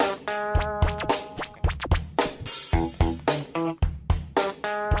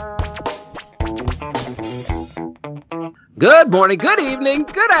Good morning, good evening,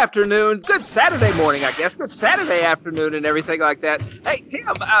 good afternoon, good Saturday morning, I guess, good Saturday afternoon, and everything like that. Hey, Tim,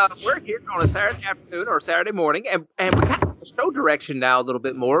 we're here on a Saturday afternoon or Saturday morning, and we got the show direction now a little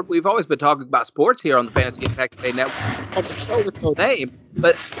bit more. We've always been talking about sports here on the Fantasy Impact Today Network on the show with no name.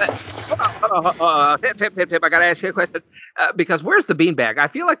 But Tim, I got to ask you a question because where's the beanbag? I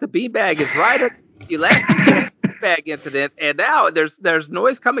feel like the beanbag is right at you last week. You had a beanbag incident, and now there's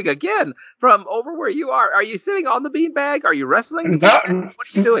noise coming again from over where you are. Are you sitting on the beanbag? Are you wrestling the beanbag? No, What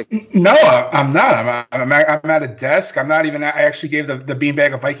are you doing? no, I'm not. I'm at a desk. I'm not even. I actually gave the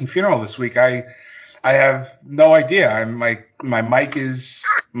beanbag a Viking funeral this week. I have no idea. My mic is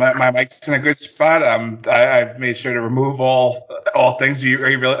my mic's in a good spot. I've made sure to remove all things. Are you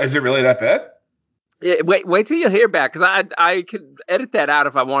really? Is it really that bad? Yeah, wait till you hear back because I could edit that out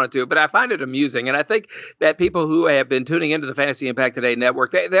if I wanted to, but I find it amusing, and I think that people who have been tuning into the Fantasy Impact Today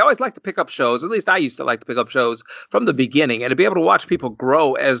network, they always like to pick up shows. At least I used to like to pick up shows from the beginning, and to be able to watch people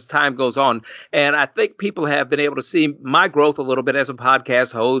grow as time goes on. And I think people have been able to see my growth a little bit as a podcast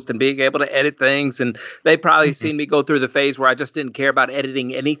host and being able to edit things, and they've probably Mhm. seen me go through the phase where I just didn't care about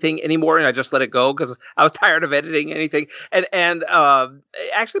editing anything anymore, and I just let it go because I was tired of editing anything. And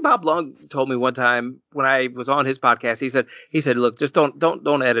actually, Bob Lung told me one time when I was on his podcast, he said, look, just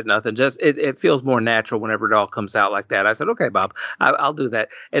don't edit nothing. Just it feels more natural whenever it all comes out like that. I said, okay, Bob, I'll do that.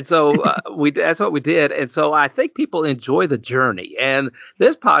 And so that's what we did. And so I think people enjoy the journey. And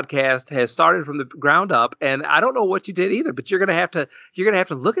this podcast has started from the ground up. And I don't know what you did either, but you're gonna have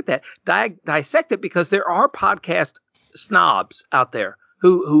to look at that, dissect it, because there are podcast snobs out there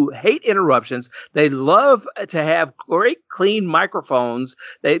who hate interruptions. They love to have great clean microphones.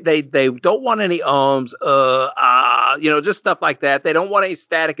 They don't want any just stuff like that. They don't want any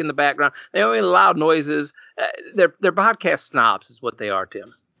static in the background. They don't want any loud noises. They're podcast snobs is what they are,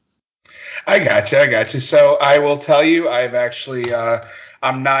 Tim. I got you. So I will tell you,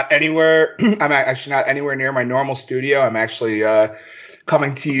 I'm not anywhere. I'm actually not anywhere near my normal studio. I'm actually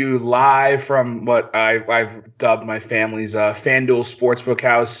coming to you live from what I've dubbed my family's FanDuel Sportsbook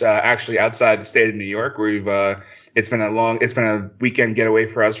house, actually outside the state of New York. It's been a weekend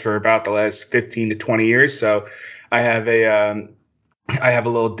getaway for us for about the last 15 to 20 years. So I have I have a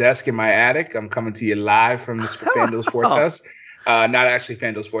little desk in my attic. I'm coming to you live from the FanDuel Sports Oh, House. Not actually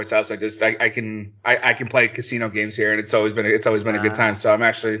FanDuel Sports House. I can play casino games here, and it's always been a good time. So I'm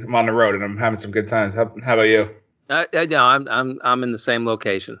on the road and I'm having some good times. How about you? no, I'm in the same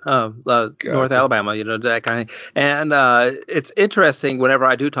location, North Gotcha. Alabama, that kind of thing. And it's interesting whenever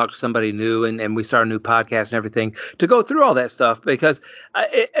I do talk to somebody new and we start a new podcast and everything to go through all that stuff because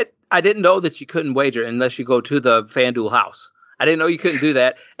I didn't know that you couldn't wager unless you go to the FanDuel house. I didn't know you couldn't do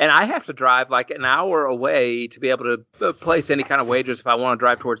that, and I have to drive like an hour away to be able to place any kind of wagers if I want to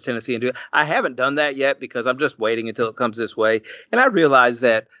drive towards Tennessee and do it. I haven't done that yet because I'm just waiting until it comes this way, and I realize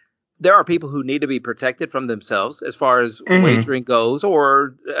that there are people who need to be protected from themselves as far as Hmm. wagering goes,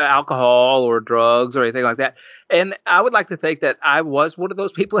 or alcohol or drugs or anything like that. And I would like to think that I was one of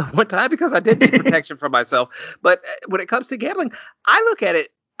those people at one time because I did need protection for myself. But when it comes to gambling, I look at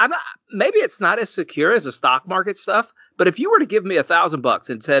it. I'm not, maybe it's not as secure as the stock market stuff, but if you were to give me $1,000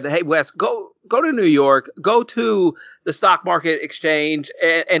 and said, "Hey, Wes, go to New York, go to the stock market exchange,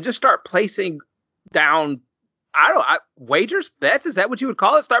 and just start placing down, I don't know, wagers, bets. Is that what you would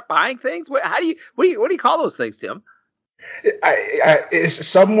call it? Start buying things. What do you call those things, Tim? It's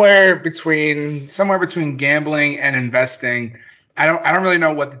somewhere between gambling and investing. I don't really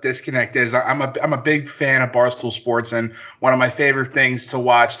know what the disconnect is. I'm a big fan of Barstool Sports, and one of my favorite things to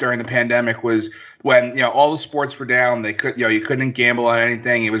watch during the pandemic was when all the sports were down. You couldn't gamble on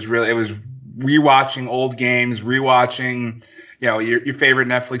anything. It was rewatching old games, rewatching your favorite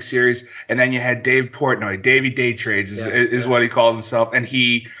Netflix series, and then you had Dave Portnoy, Davey Day Trades Yeah, is yeah. what he called himself, and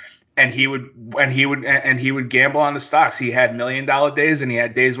he would gamble on the stocks. He had $1 million days and he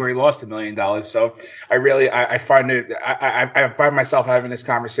had days where he lost $1 million. So I find I find myself having this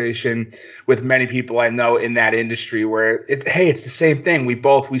conversation with many people I know in that industry where it's the same thing. We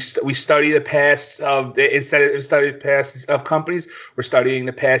study the past of instead of study the past of companies, we're studying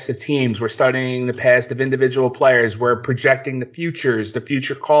the past of teams, we're studying the past of individual players, we're projecting the future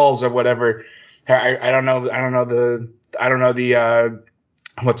calls or whatever. I don't know the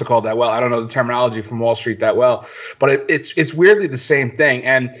what's it called that well. I don't know the terminology from Wall Street that well, but it's weirdly the same thing.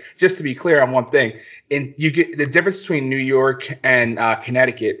 And just to be clear on one thing, in you get the difference between New York and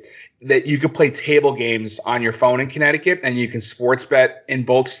Connecticut that you could play table games on your phone in Connecticut, and you can sports bet in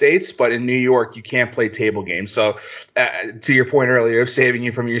both states, but in New York you can't play table games. So, to your point earlier of saving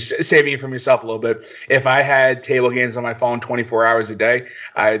you from yourself a little bit, if I had table games on my phone 24 hours a day,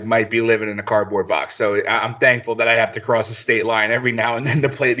 I might be living in a cardboard box. So I'm thankful that I have to cross the state line every now and then to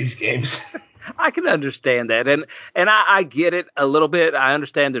play these games. I can understand that, and I get it a little bit. I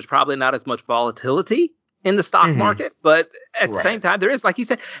understand there's probably not as much volatility in the stock market, but at the same time, there is, like you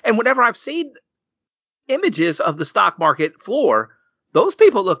said. And whenever I've seen images of the stock market floor, those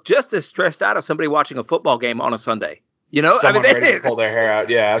people look just as stressed out as somebody watching a football game on a Sunday. You know, Someone ready to pull their hair out.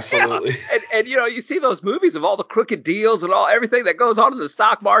 Yeah, absolutely. Yeah. And you know, you see those movies of all the crooked deals and everything that goes on in the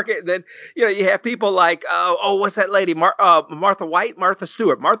stock market. And then, you know, you have people like, what's that lady? Martha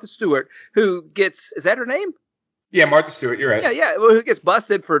Stewart, who gets, is that her name? Yeah, Martha Stewart, you're right. Yeah. Well, who gets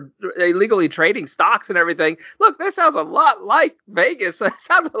busted for illegally trading stocks and everything. Look, this sounds a lot like Vegas. It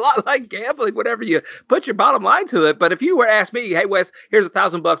sounds a lot like gambling, whenever you put your bottom line to it. But if you were to ask me, hey, Wes, here's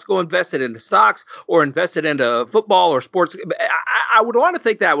 $1,000, go invest it into stocks or invest it into football or sports, I would want to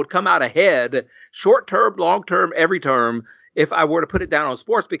think that I would come out ahead, short term, long term, every term, if I were to put it down on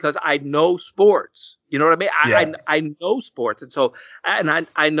sports, because I know sports. You know what I mean? I know sports. And so,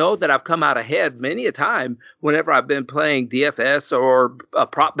 I know that I've come out ahead many a time whenever I've been playing DFS or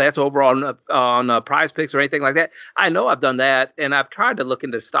prop bets over on Prize Picks or anything like that. I know I've done that, and I've tried to look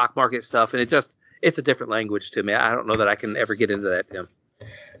into stock market stuff, and it's a different language to me. I don't know that I can ever get into that, Tim.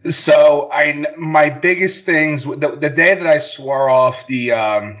 So my biggest things, the day that I swore off the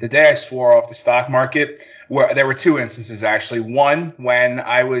stock market, where there were two instances actually. One, when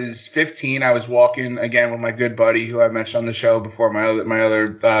I was 15, I was walking again with my good buddy who I mentioned on the show before, my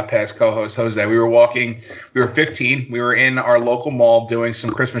other past co-host Jose. We were 15. We were in our local mall doing some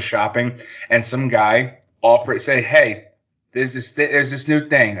Christmas shopping, and some guy say, hey, there's this new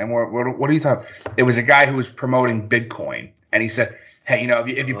thing, and what are you talking? It was a guy who was promoting Bitcoin, and he said, hey, you know,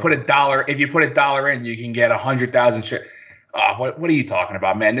 if you put $1 in, you can get 100,000 shares. Oh, what are you talking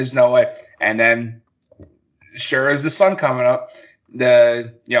about, man? There's no way. And then, sure as the sun coming up,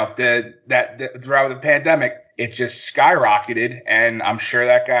 throughout the pandemic, it just skyrocketed, and I'm sure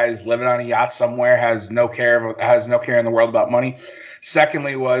that guy's living on a yacht somewhere, has no care in the world about money.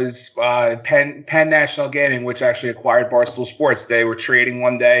 Secondly was Penn National Gaming, which actually acquired Barstool Sports. They were trading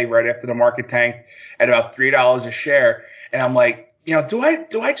one day right after the market tanked at about $3 a share, and I'm like, you know, do I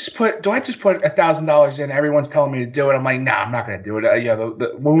just put $1,000 in? Everyone's telling me to do it. I'm like, nah, I'm not going to do it.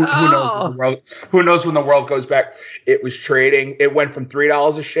 Who knows when the world goes back? It was trading. It went from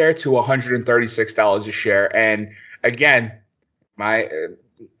 $3 a share to $136 a share. And again,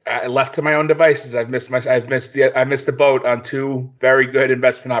 left to my own devices, I missed the boat on two very good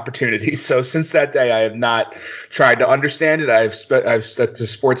investment opportunities. So since that day, I have not tried to understand it. I've stuck to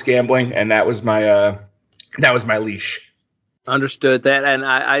sports gambling, and that was my leash. Understood that, and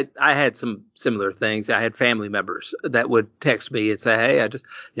I had some similar things. I had family members that would text me and say, "Hey,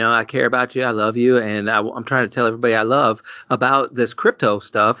 I care about you, I love you, and I'm trying to tell everybody I love about this crypto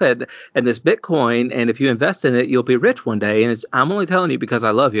stuff and this Bitcoin. And if you invest in it, you'll be rich one day. And I'm only telling you because I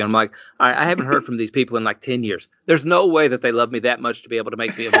love you." And I'm like, I haven't heard from these people in like 10 years. There's no way that they love me that much to be able to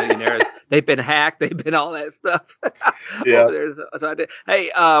make me a millionaire. They've been hacked. They've been all that stuff. Yeah. Hey,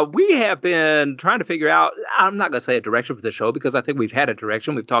 we have been trying to figure out. I'm not going to say a direction for the show, because I think we've had a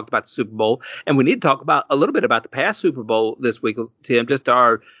direction. We've talked about the Super Bowl, and we need to talk about a little bit about the past Super Bowl this week, Tim, just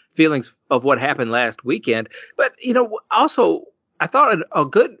our feelings of what happened last weekend. But, you know, also, I thought a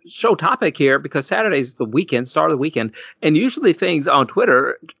good show topic here, because Saturday's the weekend, start of the weekend, and usually things on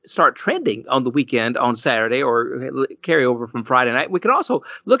Twitter start trending on the weekend on Saturday or carry over from Friday night. We can also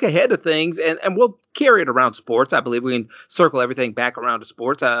look ahead to things, and we'll carry it around sports. I believe we can circle everything back around to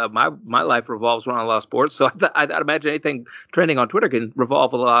sports. My life revolves around a lot of sports, so I'd imagine anything trending on Twitter can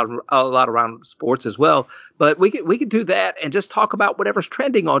revolve a lot around sports as well. But we could do that and just talk about whatever's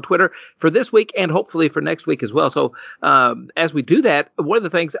trending on Twitter for this week and hopefully for next week as well. So as we do that, one of the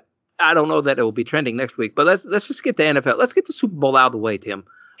things, I don't know that it will be trending next week, but let's just get the NFL. Let's get the Super Bowl out of the way, Tim,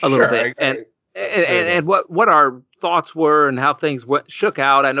 a little bit, and what our thoughts were and how things shook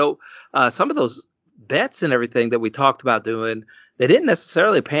out. I know some of those bets and everything that we talked about doing, they didn't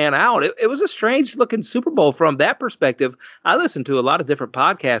necessarily pan out. It was a strange looking Super Bowl from that perspective. I listened to a lot of different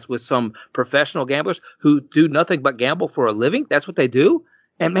podcasts with some professional gamblers who do nothing but gamble for a living. That's what they do.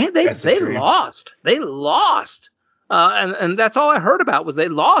 And man, they lost. They lost. And that's all I heard about was they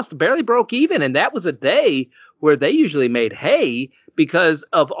lost, barely broke even. And that was a day where they usually made hay because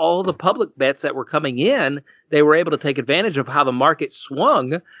of all the public bets that were coming in. They were able to take advantage of how the market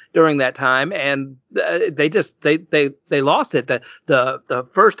swung during that time, and they lost it. The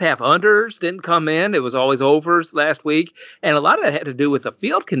first half unders didn't come in; it was always overs last week, and a lot of that had to do with the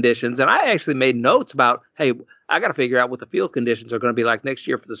field conditions. And I actually made notes about, hey, I got to figure out what the field conditions are going to be like next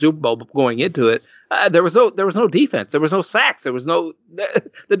year for the Super Bowl. Going into it, there was no defense, there was no sacks, there was no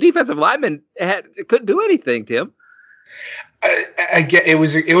the defensive linemen couldn't do anything. Tim. I get it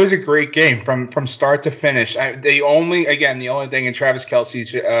was a great game from start to finish. The only thing, and Travis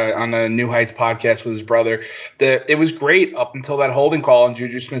Kelce's on the New Heights podcast with his brother, it was great up until that holding call on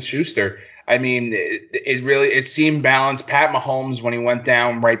Juju Smith-Schuster. I mean, it seemed balanced. Pat Mahomes, when he went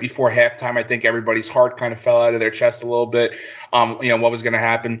down right before halftime, I think everybody's heart kind of fell out of their chest a little bit. What was going to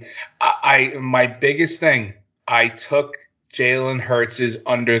happen. My biggest thing, I took Jalen Hurts'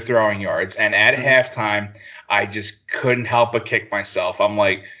 underthrowing yards, and at halftime, I just couldn't help but kick myself. I'm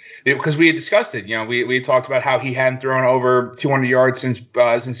like, because we had discussed it, we had talked about how he hadn't thrown over 200 yards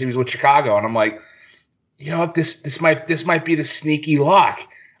since he was with Chicago, and I'm like, this might be the sneaky lock.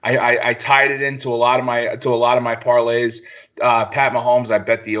 I tied it into a lot of my parlays. Pat Mahomes, I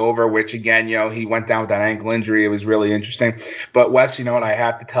bet the over, which again, he went down with that ankle injury. It was really interesting. But Wes, you know what? I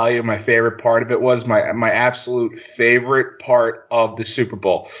have to tell you, my favorite part of it was my absolute favorite part of the Super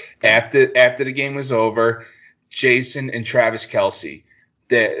Bowl. After the game was over, Jason and Travis Kelce.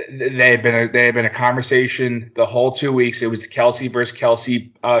 They had been a conversation the whole 2 weeks. It was the Kelce versus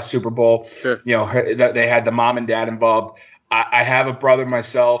Kelce Super Bowl. Sure. They had the mom and dad involved. I have a brother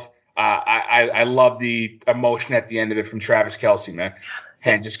myself. I love the emotion at the end of it from Travis Kelce, man.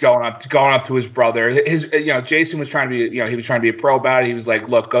 And just going up to his brother. Jason was trying to be, he was trying to be a pro about it. He was like,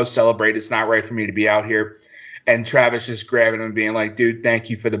 "Look, go celebrate. It's not right for me to be out here." And Travis just grabbing him and being like, "Dude, thank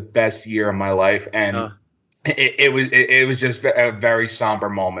you for the best year of my life." And it was just a very somber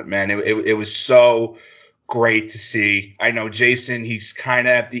moment, man. It was so great to see. I know Jason, he's kind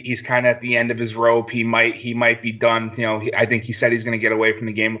of at the end of his rope. He might be done. I think he said he's going to get away from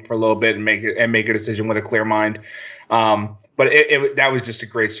the game for a little bit and make a decision with a clear mind. But that was just a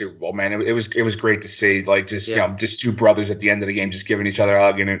great Super Bowl, man. It was great to see, like just two brothers at the end of the game just giving each other a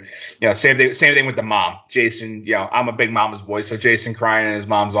hug, and same thing with the mom. Jason, I'm a big mama's boy, so Jason crying in his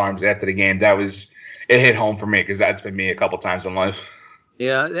mom's arms after the game, it hit home for me because that's been me a couple times in life.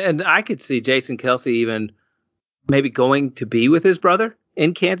 Yeah, and I could see Jason Kelce even maybe going to be with his brother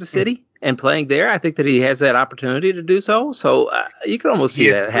in Kansas City and playing there. I think that he has that opportunity to do so. So you can almost see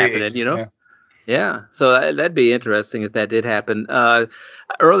that happening, Yeah. So that'd be interesting if that did happen.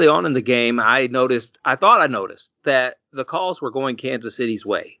 Early on in the game, I thought I noticed that the calls were going Kansas City's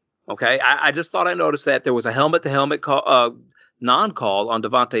way. Okay. I just thought I noticed that there was a helmet-to-helmet call, non-call on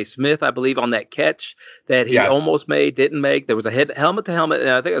Devontae Smith, I believe, on that catch that he almost made, didn't make. There was a helmet-to-helmet,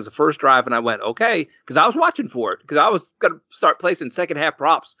 and I think it was the first drive, and I went, okay, because I was watching for it, because I was going to start placing second-half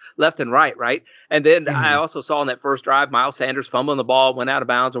props left and right? And then I also saw on that first drive, Miles Sanders fumbling the ball, went out of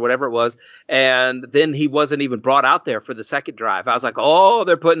bounds or whatever it was, and then he wasn't even brought out there for the second drive. I was like, oh,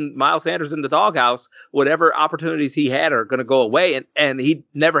 they're putting Miles Sanders in the doghouse. Whatever opportunities he had are going to go away, and he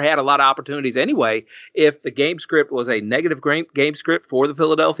never had a lot of opportunities anyway. If the game script was a negative game script for the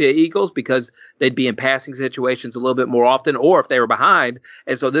Philadelphia Eagles, because they'd be in passing situations a little bit more often, or if they were behind.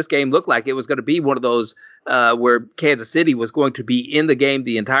 And so this game looked like it was going to be one of those where Kansas City was going to be in the game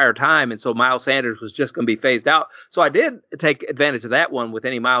the entire time, and so Miles Sanders was just going to be phased out. So I did take advantage of that one with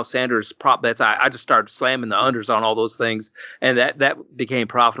any Miles Sanders prop bets. I just started slamming the unders on all those things, and that became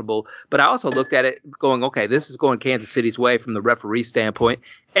profitable. But I also looked at it going, okay, this is going Kansas City's way from the referee standpoint.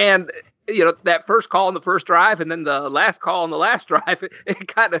 And that first call on the first drive and then the last call on the last drive, it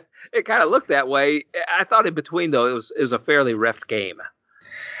kind of looked that way. I thought in between, though, it was a fairly reffed game.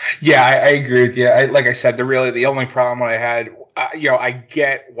 Yeah, I agree with you. Like I said, the only problem I had, I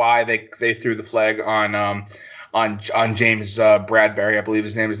get why they threw the flag on James Bradbury, I believe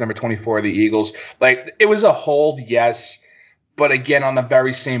his name is, number 24 of the Eagles. Like, it was a hold, yes. But again, on the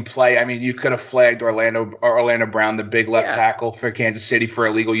very same play, I mean, you could have flagged Orlando Brown, the big left tackle for Kansas City, for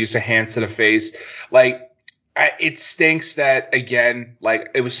illegal use of hands to the face. Like, it stinks that, again, like,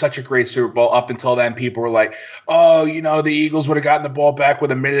 it was such a great Super Bowl. Up until then, people were like, oh, the Eagles would have gotten the ball back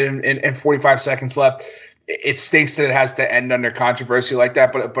with a minute and 45 seconds left. It stinks that it has to end under controversy like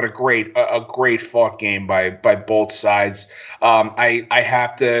that, but a great fought game by both sides. I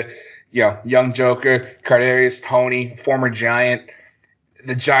have to. Young Joker, Kadarius Toney, former Giant.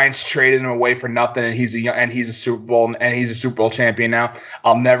 The Giants traded him away for nothing, and he's a Super Bowl champion now.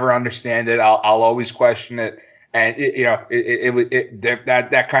 I'll never understand it. I'll always question it. And that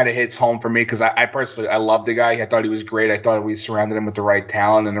kind of hits home for me because I personally I love the guy. I thought he was great. I thought if we surrounded him with the right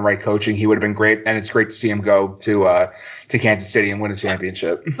talent and the right coaching, he would have been great. And it's great to see him go to Kansas City and win a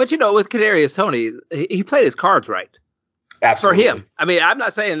championship. But with Kadarius Toney, he played his cards right. For Absolutely. him. I mean, I'm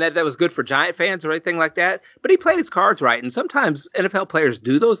not saying that was good for Giant fans or anything like that, but he played his cards right. And sometimes NFL players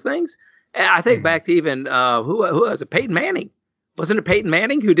do those things. And I think back to even who was it? Peyton Manning. Wasn't it Peyton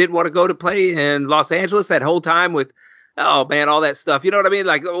Manning who didn't want to go to play in Los Angeles that whole time with, oh man, all that stuff. You know what I mean?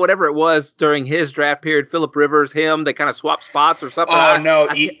 Like whatever it was during his draft period, Phillip Rivers, him, they kind of swapped spots or something. Oh no,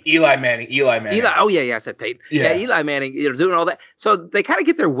 Eli Manning. Oh yeah, I said Peyton. Yeah, Eli Manning, doing all that. So they kind of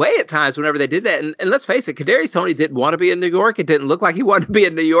get their way at times whenever they did that. And let's face it, Kadarius Toney didn't want to be in New York. It didn't look like he wanted to be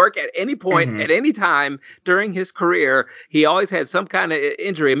in New York at any point, at any time during his career. He always had some kind of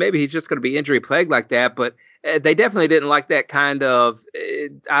injury. Maybe he's just going to be injury plagued like that, but. They definitely didn't like that kind of.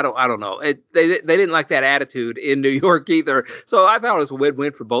 I don't know. They didn't like that attitude in New York either. So I thought it was a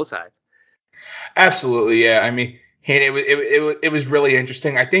win-win for both sides. Absolutely, yeah. I mean, it was really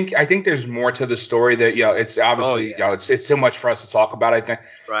interesting. I think there's more to the story that it's obviously it's too much for us to talk about. I think.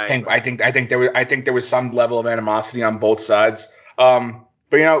 Right. I think there was some level of animosity on both sides. But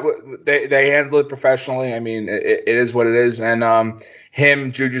they handled it professionally. I mean, it is what it is, and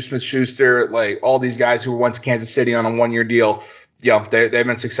him, Juju Smith-Schuster, like all these guys who went to Kansas City on a 1-year deal, they've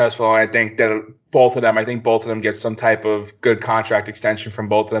been successful. And I think that both of them get some type of good contract extension from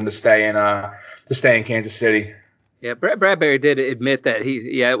both of them to stay in Kansas City. Yeah, Brad Bradbury did admit that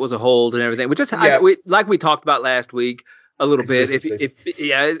it was a hold and everything, which is like we talked about last week a little bit.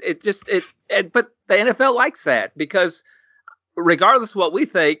 But the NFL likes that because regardless of what we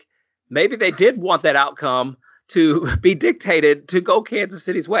think, maybe they did want that outcome to be dictated to go Kansas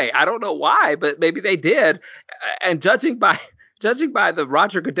City's way. I don't know why, but maybe they did. And judging by the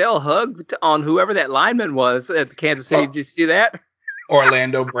Roger Goodell hug on whoever that lineman was at Kansas City, did you see that?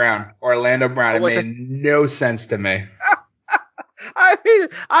 Orlando Brown. It made no sense to me. I mean,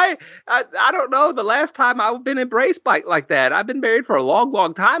 I don't know the last time I've been embraced like that. I've been married for a long,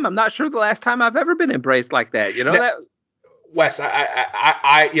 long time. I'm not sure the last time I've ever been embraced like that. That. Wes,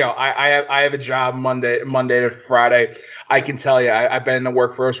 I have a job Monday to Friday. I can tell you, I've been in the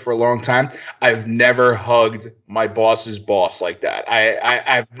workforce for a long time. I've never hugged my boss's boss like that.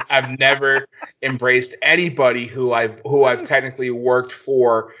 I've never embraced anybody who I've technically worked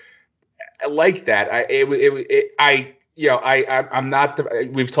for like that. I'm not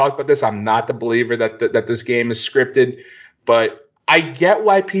we've talked about this. I'm not the believer that this game is scripted, but I get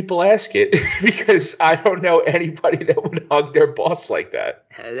why people ask it because I don't know anybody that would hug their boss like that.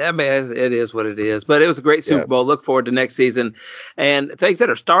 I mean, it is what it is. But it was a great Super Bowl. Look forward to next season and things that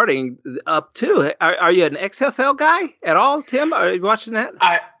are starting up too. Are you an XFL guy at all, Tim? Are you watching that?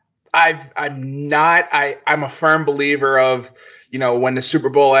 I'm not. I'm a firm believer of when the Super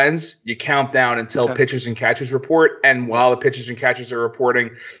Bowl ends, you count down until pitchers and catchers report, and while the pitchers and catchers are reporting,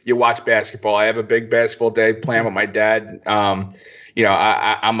 you watch basketball. I have a big basketball day playing with my dad. I'm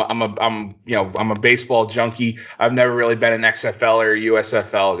a baseball junkie. I've never really been an XFL or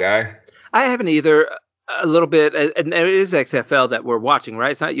USFL guy. I haven't either. A little bit, and it is XFL that we're watching,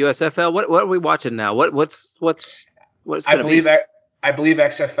 right? It's not USFL. What are we watching now? What's I believe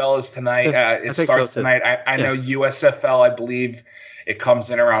XFL is tonight. It starts tonight. I know USFL. I believe it comes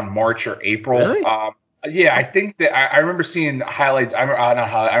in around March or April. Really? I think that I remember seeing highlights. I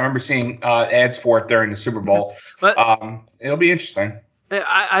remember seeing ads for it during the Super Bowl. But it'll be interesting.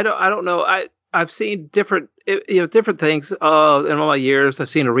 I don't know. I've seen different things in all my years. I've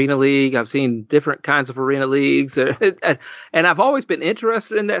seen Arena League. I've seen different kinds of Arena Leagues, and I've always been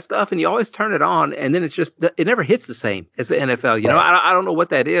interested in that stuff. And you always turn it on, and then it never hits the same as the NFL. I don't know what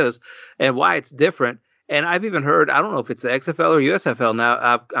that is and why it's different. And I've even heard, I don't know if it's the XFL or USFL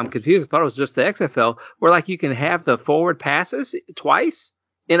now. I'm confused. I thought it was just the XFL, where like you can have the forward passes twice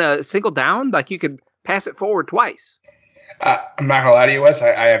in a single down, like you could pass it forward twice. I'm not gonna lie to you, Wes.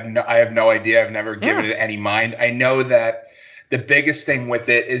 I have no idea. I've never given it any mind. I know that the biggest thing with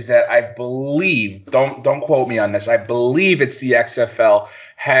it is that I believe, don't quote me on this, I believe it's the XFL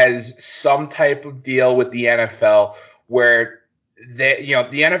has some type of deal with the NFL where the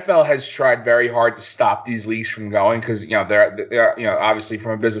NFL has tried very hard to stop these leagues from going because they're obviously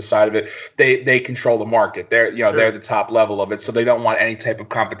from a business side of it they control the market. They're they're the top level of it, so they don't want any type of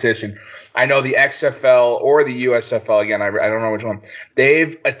competition. I know the XFL or the USFL, again, I don't know which one,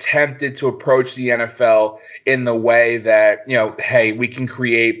 they've attempted to approach the NFL in the way that hey, we can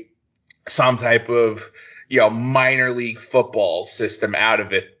create some type of minor league football system out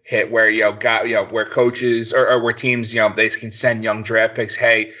of it. hit where where coaches or where teams they can send young draft picks.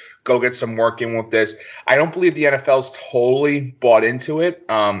 Hey, go get some work in with this. I don't believe the NFL's totally bought into it.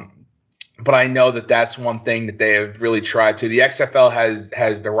 But I know that that's one thing that they have really tried to. The XFL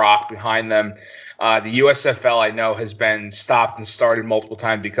has The Rock behind them. The USFL I know has been stopped and started multiple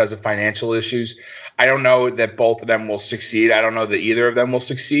times because of financial issues. I don't know that both of them will succeed. I don't know that either of them will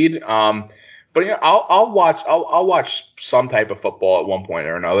succeed. But I'll watch some type of football at one point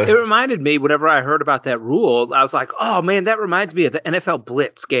or another. It reminded me, whenever I heard about that rule, I was like, oh man, that reminds me of the NFL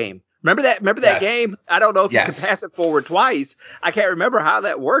Blitz game. Remember that Yes. game? I don't know if you Yes. could pass it forward twice. I can't remember how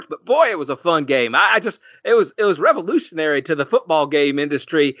that worked, but boy, it was a fun game. It was revolutionary to the football game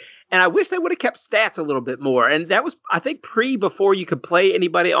industry, and I wish they would have kept stats a little bit more. And that was, I think, before you could play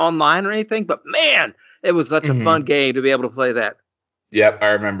anybody online or anything. But man, it was such a fun game to be able to play that. Yep, I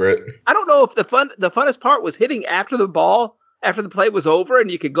remember it. I don't know if the funnest part was hitting after the play was over,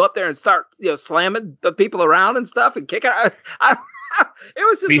 and you could go up there and start slamming the people around and stuff and kicking. It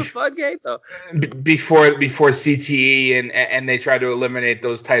was just a fun game though. Before CTE and they tried to eliminate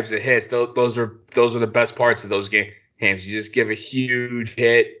those types of hits. Those are the best parts of those games. You just give a huge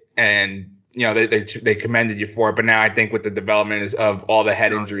hit and they commended you for it. But now I think with the development of all the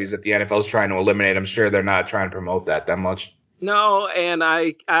head injuries that the NFL is trying to eliminate, I'm sure they're not trying to promote that much. No, and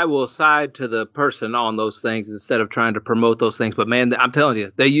I will side to the person on those things instead of trying to promote those things. But man, I'm telling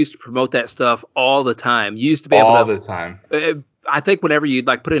you, they used to promote that stuff all the time. You used to be able to all the time. I think whenever you'd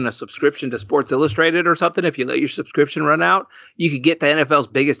put in a subscription to Sports Illustrated or something, if you let your subscription run out, you could get the NFL's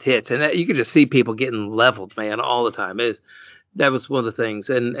biggest hits, and you could just see people getting leveled, man, all the time. That was one of the things,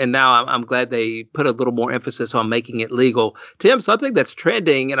 and now I'm glad they put a little more emphasis on making it legal. Tim, something that's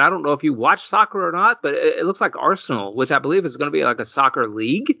trending, and I don't know if you watch soccer or not, but it looks like Arsenal, which I believe is going to be like a soccer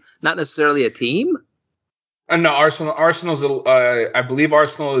league, not necessarily a team. No, Arsenal's I believe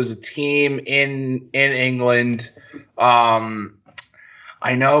Arsenal is a team in England.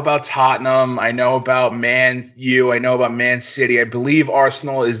 I know about Tottenham. I know about Man U. I know about Man City. I believe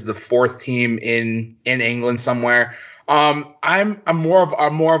Arsenal is the fourth team in England somewhere. I'm more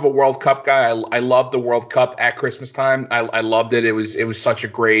of a World Cup guy. I love the World Cup at Christmas time. I loved it. It was such a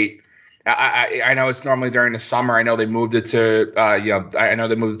great. I know it's normally during the summer. I know they moved it to I know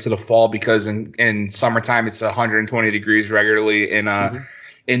they moved it to the fall because in summertime it's 120 degrees regularly in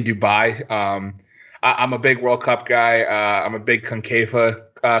Dubai. I'm a big World Cup guy. I'm a big Concacaf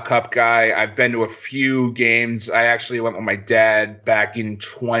Cup guy. I've been to a few games. I actually went with my dad back in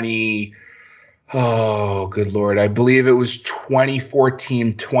oh, good Lord. I believe it was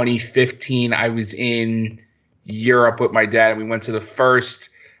 2014, 2015. I was in Europe with my dad, and we went to the first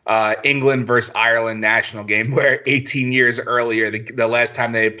England versus Ireland national game, where 18 years earlier, the last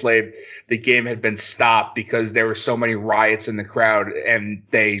time they had played, the game had been stopped because there were so many riots in the crowd, and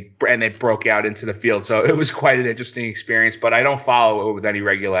they broke out into the field. So it was quite an interesting experience, but I don't follow it with any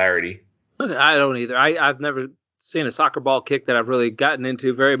regularity. I don't either. I've never seen a soccer ball kick that I've really gotten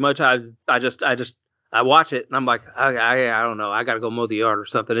into very much. I watch it and I'm like, I don't know. I got to go mow the yard or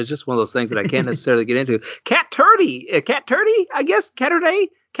something. It's just one of those things that I can't necessarily get into. Catturdy, I guess.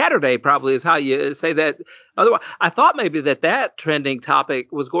 Catturday probably is how you say that. Otherwise, I thought maybe that trending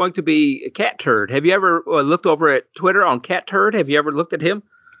topic was going to be cat turd. Have you ever looked over at Twitter on cat turd? Have you ever looked at him?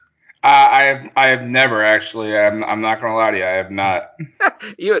 I have never actually. I'm not gonna lie to you. I have not.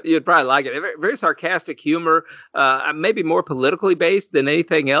 You'd probably like it. Very sarcastic humor, maybe more politically based than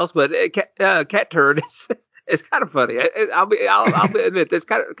anything else. But cat turd is kind of funny. I'll admit it's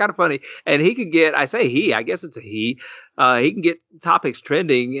kind of funny. And he can get. I guess it's a he. He can get topics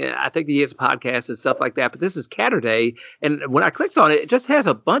trending. I think he has a podcast and stuff like that. But this is Catterday, and when I clicked on it, it just has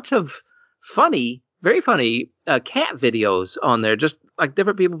a bunch of very funny cat videos on there. Just like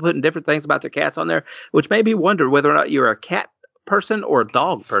different people putting different things about their cats on there, which made me wonder whether or not you're a cat person or a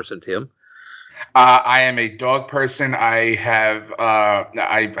dog person, Tim. I am a dog person. I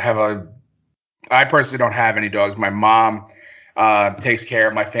personally don't have any dogs. My mom takes care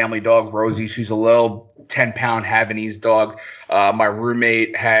of my family dog, Rosie. She's a little 10-pound Havanese dog. My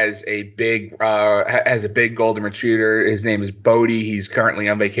roommate has a big golden retriever. His name is Bodie. He's currently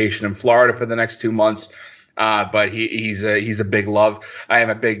on vacation in Florida for the next 2 months. But he's a big love. I am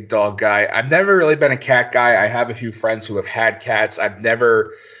a big dog guy. I've never really been a cat guy. I have a few friends who have had cats. I've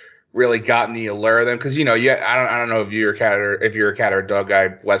never really gotten the allure of them because I don't know if you're a cat or a dog guy,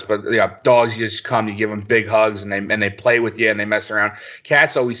 Wes, but dogs, you just come, you give them big hugs, and they play with you and they mess around.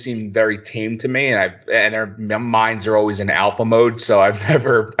 Cats always seem very tame to me, and their minds are always in alpha mode, so I've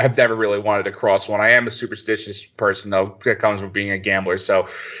never really wanted to cross one. I am a superstitious person though, that comes with being a gambler, so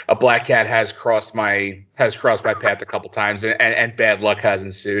a black cat has crossed my path a couple times, and bad luck has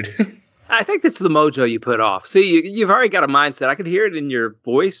ensued. I think that's the mojo you put off. See, you've already got a mindset. I can hear it in your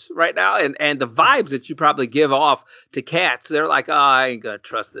voice right now, and the vibes that you probably give off to cats. They're like, oh, I ain't gonna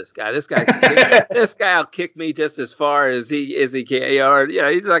trust this guy. This guy'll kick me just as far as he can. Or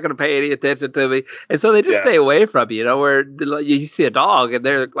he's not gonna pay any attention to me, and so they just Yeah. stay away from you. Where you see a dog and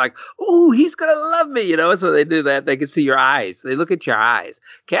they're like, oh, he's gonna love me. And so they do that. They can see your eyes. They look at your eyes.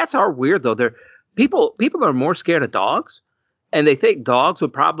 Cats are weird though. They're people are more scared of dogs, and they think dogs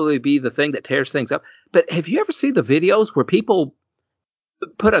would probably be the thing that tears things up. But have you ever seen the videos where people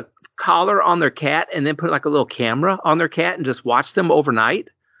put a collar on their cat and then put like a little camera on their cat and just watch them overnight?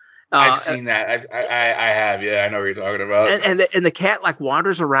 I've seen that. I have. Yeah, I know what you're talking about. And the cat like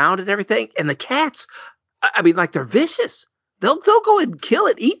wanders around and everything. And the cats, I mean, like they're vicious. They'll go and kill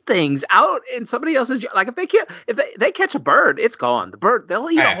it, eat things out in somebody else's. Like if they catch a bird, it's gone. The bird, they'll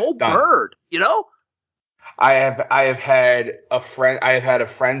eat a whole done. bird. I have had a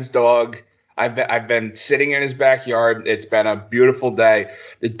friend's dog. I've been sitting in his backyard. It's been a beautiful day.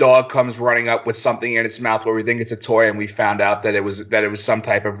 The dog comes running up with something in its mouth where we think it's a toy, and we found out that it was some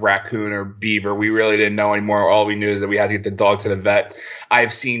type of raccoon or beaver. We really didn't know anymore. All we knew is that we had to get the dog to the vet.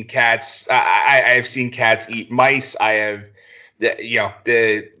 I've seen cats. I have seen cats eat mice. I have,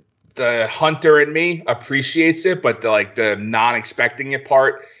 the hunter in me appreciates it, but the non-expecting it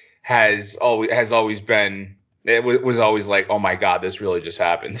part has always been. It was always like, oh my God, this really just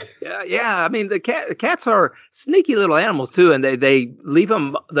happened. Yeah. I mean, the cats are sneaky little animals too, and they leave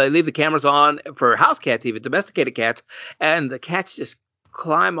the cameras on for house cats, even domesticated cats, and the cats just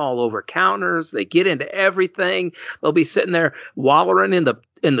climb all over counters. They get into everything. They'll be sitting there wallowing in the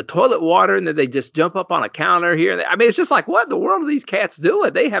toilet water, and then they just jump up on a counter here. I mean, it's just like, what in the world are these cats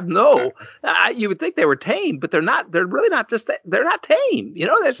doing? They have no. You would think they were tame, but they're not. They're really not. They're not tame. They're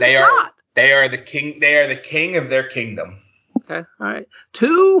not. They are the king. They are the king of their kingdom. Okay. All right.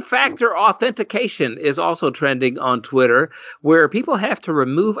 Two-factor authentication is also trending on Twitter, where people have to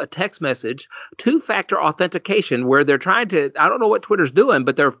remove a text message. Two-factor authentication, where they're trying to, I don't know what Twitter's doing,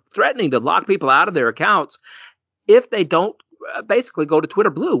 but they're threatening to lock people out of their accounts if they don't basically go to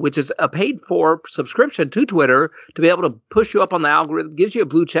Twitter Blue, which is a paid-for subscription to Twitter to be able to push you up on the algorithm, gives you a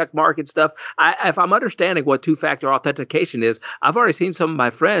blue check mark and stuff. If I'm understanding what two-factor authentication is, I've already seen some of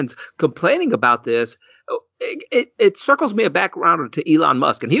my friends complaining about this. It circles me back around to Elon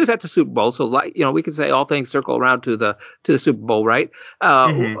Musk, and he was at the Super Bowl, so we can say all things circle around to the Super Bowl, right?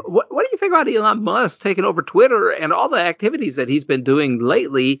 What do you think about Elon Musk taking over Twitter and all the activities that he's been doing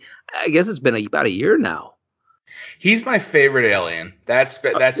lately? I guess it's been about a year now. He's my favorite alien. That's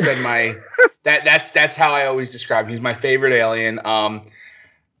been my that's how I always describe him. He's my favorite alien.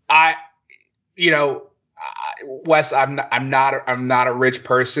 Wes, I'm not a rich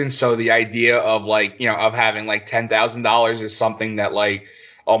person, so the idea of of having like $10,000 is something that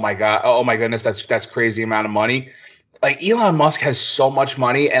oh my goodness, that's crazy amount of money. Like Elon Musk has so much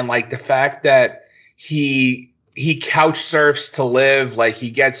money, and the fact that he couch surfs to live, he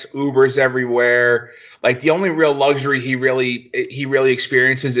gets Ubers everywhere. The only real luxury he really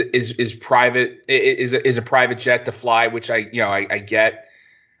experiences is a private jet to fly, which I get.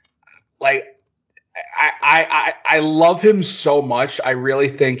 I love him so much. I really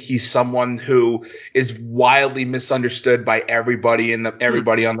think he's someone who is wildly misunderstood by everybody on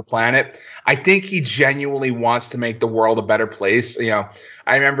the planet. I think he genuinely wants to make the world a better place. I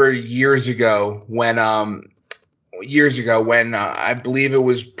remember years ago when I believe it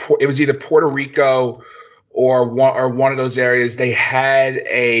was either Puerto Rico or one of those areas, they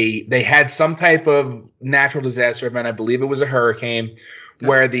had some type of natural disaster event. I believe it was a hurricane,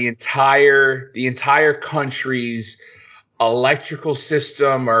 where the entire country's electrical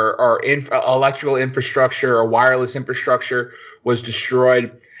system or electrical infrastructure or wireless infrastructure was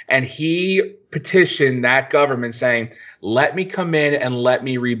destroyed. And he petitioned that government saying, let me come in and let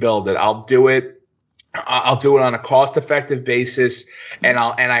me rebuild it. I'll do it on a cost-effective basis, and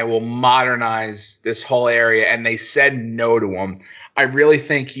I will modernize this whole area. And they said no to him. I really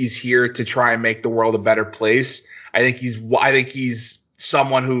think he's here to try and make the world a better place. I think he's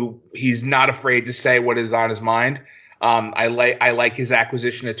someone who he's not afraid to say what is on his mind. I like his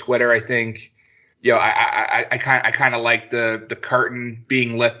acquisition of Twitter. I think, I kind of like the curtain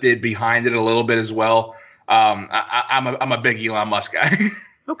being lifted behind it a little bit as well. I'm a big Elon Musk guy.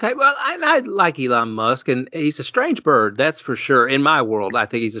 Okay, well, I like Elon Musk, and he's a strange bird, that's for sure. In my world, I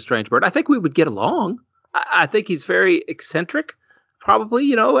think he's a strange bird. I think we would get along. I think he's very eccentric,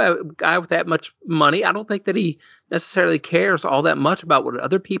 probably, a guy with that much money. I don't think that he necessarily cares all that much about what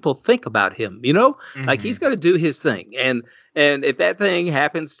other people think about him, Like, he's Hmm. going to do his thing. And if that thing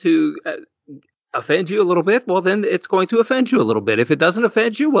happens to offend you a little bit, well, then it's going to offend you a little bit. If it doesn't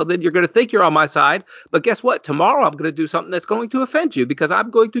offend you, well, then you're going to think you're on my side. But guess what? Tomorrow I'm going to do something that's going to offend you because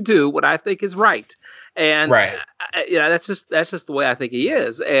I'm going to do what I think is right. And Right. that's just the way I think he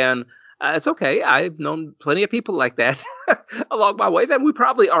is. And it's okay. I've known plenty of people like that along my ways, and we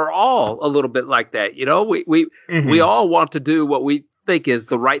probably are all a little bit like that. We Hmm. all want to do what we think is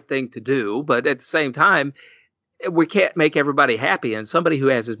the right thing to do, but at the same time, we can't make everybody happy. And somebody who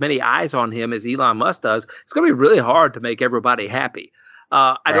has as many eyes on him as Elon Musk does, it's going to be really hard to make everybody happy.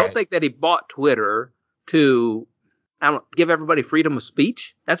 I don't Right. think that he bought Twitter to, I don't know, give everybody freedom of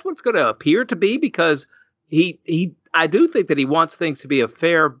speech. That's what it's going to appear to be because I do think that he wants things to be a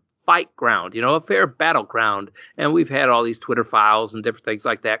fair fight ground, a fair battleground. And we've had all these Twitter files and different things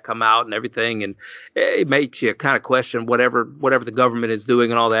like that come out and everything, and it makes you kind of question whatever the government is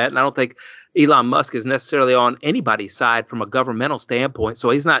doing and all that. And I don't think Elon Musk is necessarily on anybody's side from a governmental standpoint. So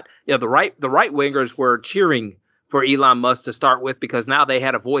he's not, the right wingers were cheering for Elon Musk to start with because now they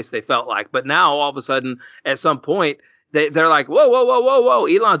had a voice they felt like. But now all of a sudden, at some point, they're like, whoa, whoa, whoa, whoa, whoa,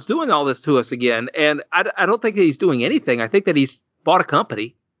 Elon's doing all this to us again. And I don't think that he's doing anything. I think that he's bought a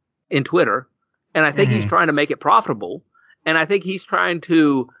company in Twitter, and I think he's Hmm. trying to make it profitable. And I think he's trying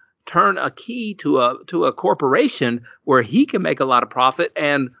to turn a key to a corporation where he can make a lot of profit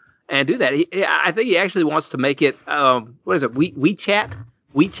and do that. I think he actually wants to make it. What is it? WeChat.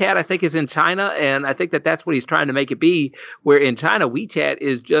 WeChat, I think, is in China, and I think that that's what he's trying to make it be. Where in China, WeChat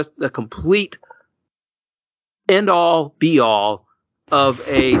is just the complete end all be all of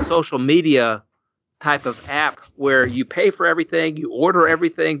a social media type of app where you pay for everything, you order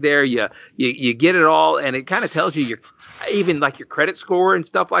everything there, you get it all, and it kind of tells you your even like your credit score and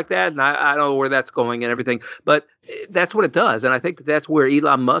stuff like that. And I don't know where that's going and everything, but that's what it does. And I think that that's where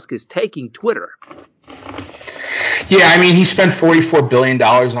Elon Musk is taking Twitter. Yeah, I mean, he spent $44 billion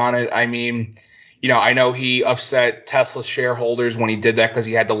on it. I mean, I know he upset Tesla shareholders when he did that because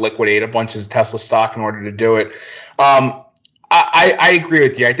he had to liquidate a bunch of Tesla stock in order to do it. Um, I agree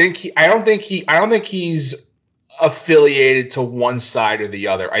with you. I don't think he's affiliated to one side or the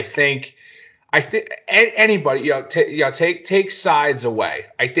other. I think anybody, take sides away.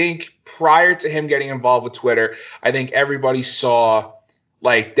 I think prior to him getting involved with Twitter, I think everybody saw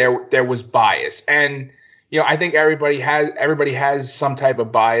like there was bias, and I think everybody has some type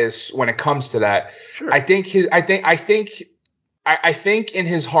of bias when it comes to that. Sure. I think in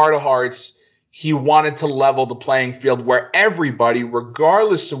his heart of hearts, he wanted to level the playing field where everybody,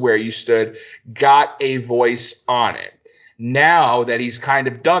 regardless of where you stood, got a voice on it. Now that he's kind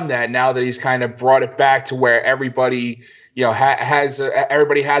of done that, now that he's kind of brought it back to where everybody,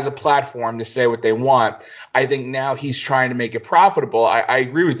 everybody has a platform to say what they want. I think now he's trying to make it profitable. I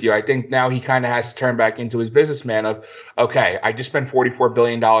agree with you. I think now he kind of has to turn back into his businessman of, okay, I just spent $44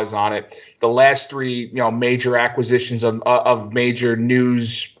 billion on it. The last three, major acquisitions of major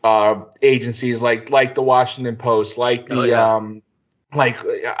news agencies like the Washington Post, like Oh the yeah. like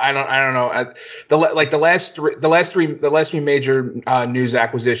I don't know the last three major news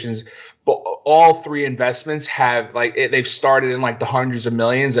acquisitions, but all three investments have they've started in like the hundreds of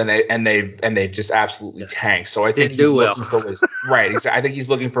millions, and they've just absolutely Yeah. tanked. So I think Didn't he's do well. looking for ways, right? I think he's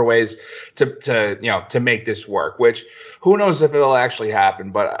looking for ways to make this work, which who knows if it'll actually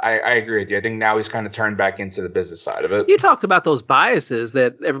happen. But I agree with you. I think now he's kind of turned back into the business side of it. You talked about those biases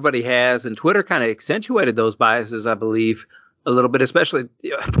that everybody has, and Twitter kind of accentuated those biases, I believe, a little bit, especially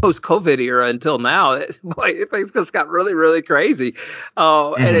post-COVID era until now. Things just got really, really crazy,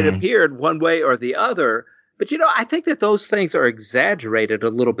 and it Hmm. appeared one way or the other. But I think that those things are exaggerated a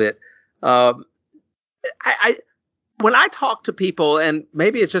little bit. Um, I when I talk to people, and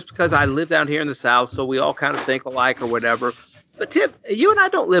maybe it's just because I live down here in the South, so we all kind of think alike or whatever. But Tim, you and I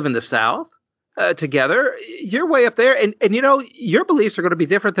don't live in the South together. You're way up there, and your beliefs are going to be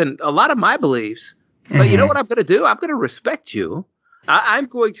different than a lot of my beliefs. But you know what Hmm. I'm going to do? I'm going to respect you. I'm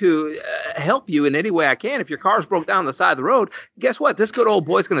going to help you in any way I can. If your car's broke down on the side of the road, guess what? This good old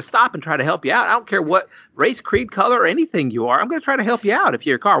boy's going to stop and try to help you out. I don't care what race, creed, color, or anything you are. I'm going to try to help you out if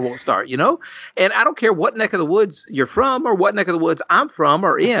your car won't start, And I don't care what neck of the woods you're from or what neck of the woods I'm from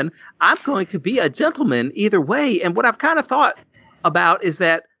or in. I'm going to be a gentleman either way. And what I've kind of thought about is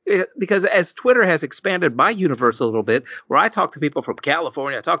that because as Twitter has expanded my universe a little bit, where I talk to people from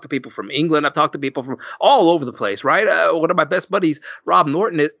California, I talk to people from England, I've talked to people from all over the place, right? One of my best buddies, Rob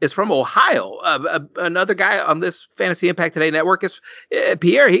Norton, is from Ohio. Another guy on this Fantasy Impact Today network is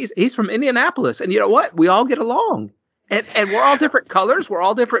Pierre. He's from Indianapolis, and you know what? We all get along. And we're all different colors, we're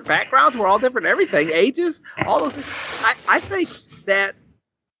all different backgrounds, we're all different everything, ages, all those things. I think that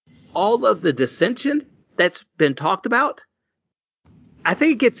all of the dissension that's been talked about, I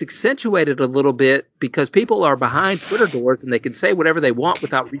think it gets accentuated a little bit because people are behind Twitter doors and they can say whatever they want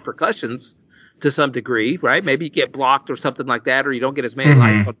without repercussions to some degree, right? Maybe you get blocked or something like that, or you don't get as many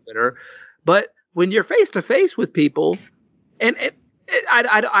likes on Twitter. But when you're face to face with people, and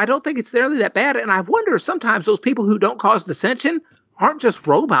I don't think it's nearly that bad. And I wonder if sometimes those people who don't cause dissension aren't just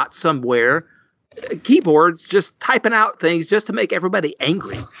robots somewhere, keyboards just typing out things just to make everybody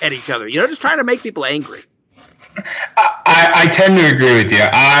angry at each other. Just trying to make people angry. I tend to agree with you.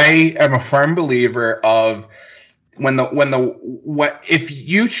 I am a firm believer of if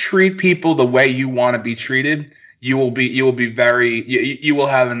you treat people the way you want to be treated, you will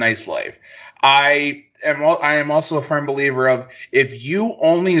have a nice life. I am also a firm believer of if you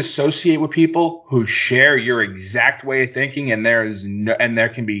only associate with people who share your exact way of thinking and there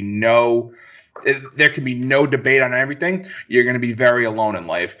can be no debate on everything, you're going to be very alone in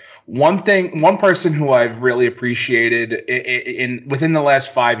life. One person who I've really appreciated within the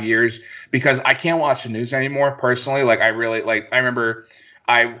last 5 years, because I can't watch the news anymore personally. I remember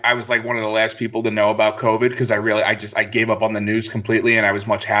I was like one of the last people to know about COVID because I gave up on the news completely and I was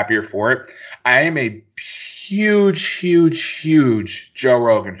much happier for it. I am a huge Joe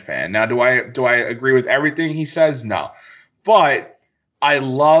Rogan fan. Now, do I agree with everything he says? No. But I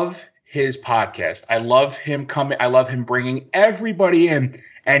love his podcast. I love him bringing everybody in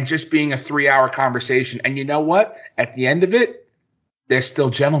and just being a 3-hour conversation. And you know what? At the end of it, they're still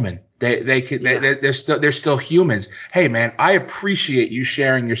gentlemen. They're still humans. Hey man, I appreciate you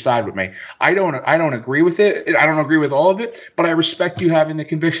sharing your side with me. I don't agree with it. I don't agree with all of it, but I respect you having the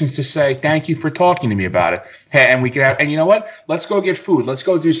convictions to say thank you for talking to me about it. Hey, and we can have, and you know what? Let's go get food. Let's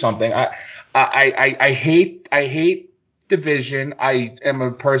go do something. I hate division. I am a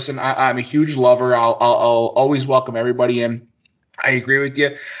person. I'm a huge lover. I'll always welcome everybody in. I agree with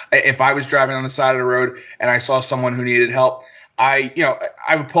you. If I was driving on the side of the road and I saw someone who needed help, I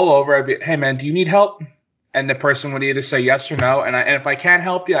would pull over. I'd be, hey man, do you need help? And the person would either say yes or no. And if I can't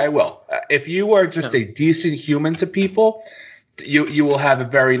help you, I will. If you are just a decent human to people, you will have a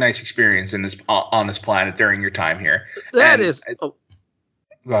very nice experience on this planet during your time here. Go ahead,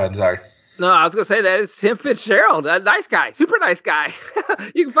 sorry. No, I was going to say that it's Tim Fitzgerald, a nice guy, super nice guy.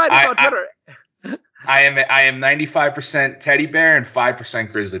 You can find him on Twitter. I am 95% teddy bear and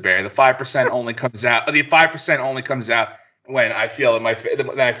 5% grizzly bear. The 5% only comes out. The 5% only comes out when I feel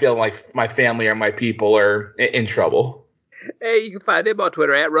like my family or my people are in trouble. Hey, you can find him on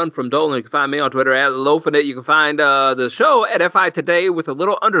Twitter at Run From Dolan. You can find me on Twitter at Lofinit. You can find the show at FI Today with a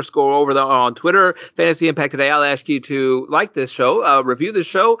little underscore over on Twitter. Fantasy Impact Today. I'll ask you to like this show, review this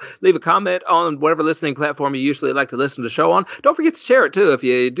show, leave a comment on whatever listening platform you usually like to listen to the show on. Don't forget to share it too. If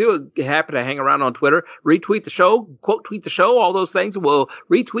you do happen to hang around on Twitter, retweet the show, quote tweet the show, all those things. We'll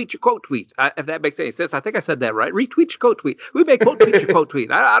retweet your quote tweets. If that makes any sense. I think I said that right. Retweet your quote tweet. We may quote tweet your quote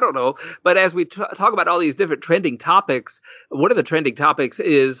tweet. I don't know. But as we talk about all these different trending topics, one of the trending topics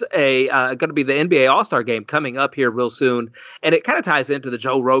is going to be the NBA All-Star Game coming up here real soon, and it kind of ties into the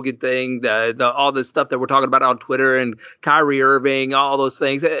Joe Rogan thing, the all this stuff that we're talking about on Twitter, and Kyrie Irving, all those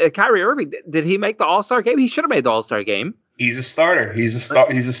things. Kyrie Irving, did he make the All-Star Game? He should have made the All-Star Game. He's a starter. He's a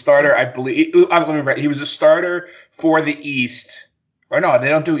starter. I believe. He was a starter for the East. Or no, they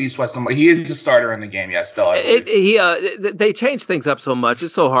don't do East-West anymore. He is a starter in the game, yes, still. They change things up so much.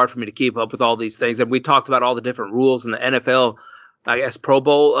 It's so hard for me to keep up with all these things. And we talked about all the different rules in the NFL, I guess, Pro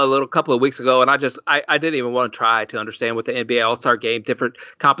Bowl a couple of weeks ago. And I didn't even want to try to understand what the NBA All-Star Game, different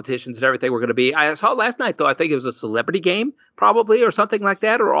competitions and everything were going to be. I saw last night, though, I think it was a celebrity game, probably, or something like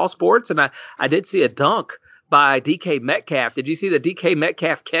that, or all sports. And I did see a dunk by DK Metcalf. Did you see the DK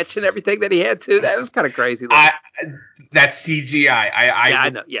Metcalf catch and everything that he had too? That was kind of crazy. That's CGI. I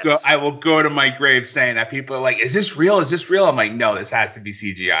know. Yes. I will go to my grave saying that. People are like, "Is this real? Is this real?" I'm like, "No, this has to be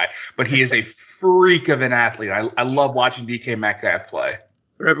CGI." But he is a freak of an athlete. I love watching DK Metcalf play.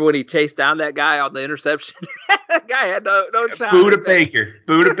 Remember when he chased down that guy on the interception? That guy had no shot. Buda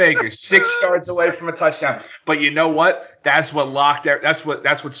Baker, 6 yards away from a touchdown. But you know what? That's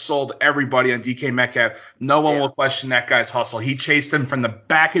what sold everybody on DK Metcalf. No one will question that guy's hustle. He chased him from the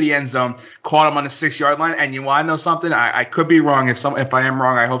back of the end zone, caught him on the 6-yard line. And you want to know something? I could be wrong. If I am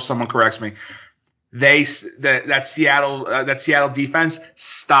wrong, I hope someone corrects me. that Seattle defense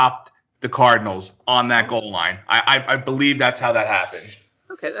stopped the Cardinals on that goal line. I believe that's how that happened.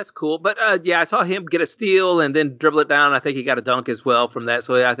 Okay, that's cool. But yeah, I saw him get a steal and then dribble it down. I think he got a dunk as well from that.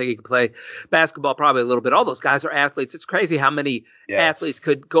 So yeah, I think he could play basketball probably a little bit. All those guys are athletes. It's crazy how many athletes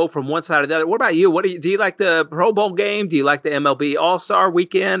could go from one side to the other. What about you? Do you like the Pro Bowl game? Do you like the MLB All-Star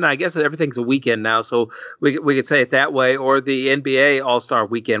Weekend? I guess everything's a weekend now, so we could say it that way. Or the NBA All-Star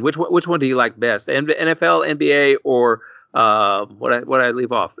Weekend. Which one do you like best? NFL, NBA, or what I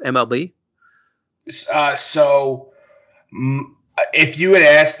leave off? MLB? So. If you had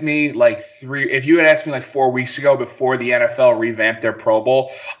asked me like 4 weeks ago before the NFL revamped their Pro Bowl,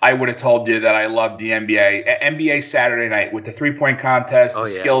 I would have told you that I loved the NBA. NBA Saturday night with the 3-point contest, the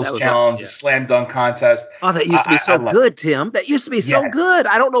skills challenge, the slam dunk contest. Oh, that used to be so good, Tim. That used to be so good.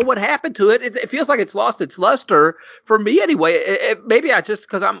 I don't know what happened to it. It feels like it's lost its luster for me anyway. Maybe I just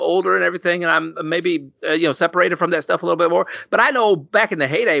because I'm older and everything, and I'm maybe separated from that stuff a little bit more. But I know back in the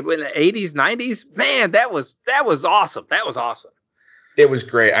heyday, in the 80s, 90s, man, that was awesome. That was awesome. It was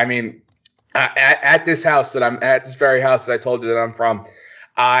great. I mean, at this very house that I told you that I'm from,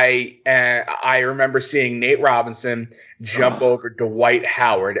 I remember seeing Nate Robinson jump over Dwight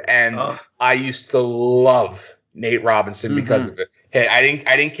Howard, and I used to love Nate Robinson because of it. Hey, I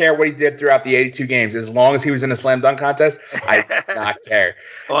didn't care what he did throughout the 82 games as long as he was in a slam dunk contest. I did not care.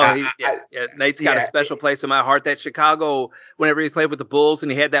 Well, Nate's got a special place in my heart. That Chicago, whenever he played with the Bulls, and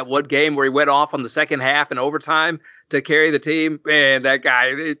he had that one game where he went off on the second half in overtime to carry the team. Man, that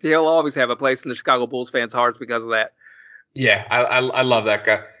guy, he'll always have a place in the Chicago Bulls fans' hearts because of that. Yeah, I love that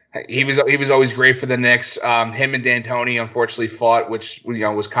guy. He was always great for the Knicks. Him and D'Antoni unfortunately fought, which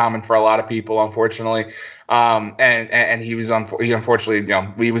was common for a lot of people, unfortunately. And he unfortunately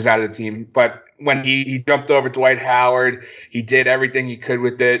he was out of the team. But when he jumped over Dwight Howard, he did everything he could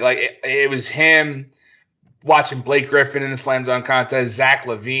with it. Like it was him watching Blake Griffin in the slam dunk contest, Zach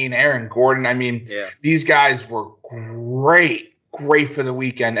LaVine, Aaron Gordon. I mean, these guys were great for the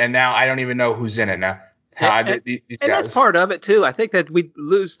weekend, and now I don't even know who's in it now. And that's part of it too. I think that we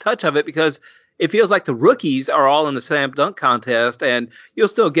lose touch of it because it feels like the rookies are all in the slam dunk contest, and you'll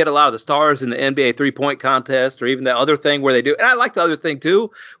still get a lot of the stars in the NBA 3-point contest or even the other thing where they do. And I like the other thing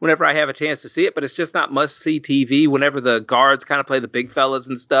too whenever I have a chance to see it, but it's just not must see TV whenever the guards kind of play the big fellas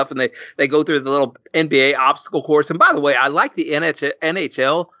and stuff, and they go through the little NBA obstacle course. And by the way, I like the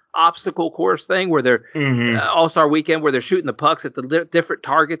NHL obstacle course thing where they're All-Star Weekend where they're shooting the pucks at the different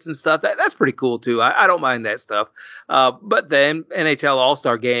targets and stuff. That's pretty cool too. I don't mind that stuff. But then NHL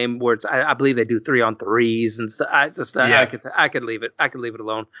All-Star game where I believe they do 3-on-3s and stuff. I could leave it. I could leave it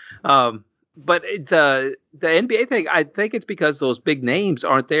alone. But the NBA thing, I think it's because those big names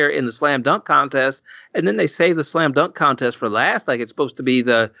aren't there in the slam dunk contest, and then they save the slam dunk contest for last, like it's supposed to be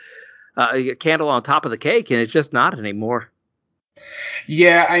the candle on top of the cake, and it's just not anymore.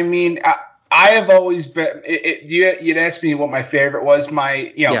 Yeah, I mean, I have always been. You'd ask me what my favorite was.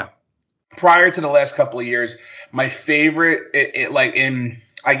 Prior to the last couple of years, my favorite,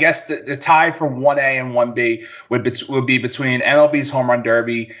 I guess the tie for 1A and 1B would be between MLB's Home Run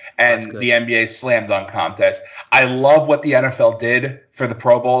Derby and the NBA's Slam Dunk Contest. I love what the NFL did for the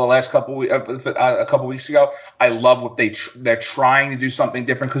Pro Bowl the last a couple weeks ago. I love what they're trying to do something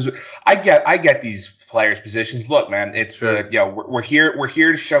different because I get these players' positions. Look, man, it's we're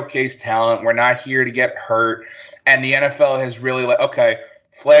here to showcase talent. We're not here to get hurt. And the NFL has really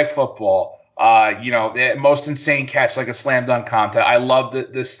flag football. The most insane catch, like a slam dunk contest. I love the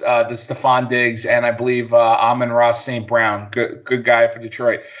Stephon Diggs and I believe Amon-Ra St. Brown, good guy for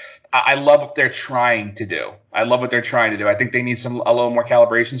Detroit. I love what they're trying to do. I think they need a little more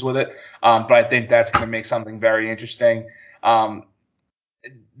calibrations with it, but I think that's going to make something very interesting.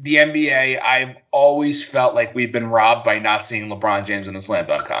 The NBA, I've always felt like we've been robbed by not seeing LeBron James in the slam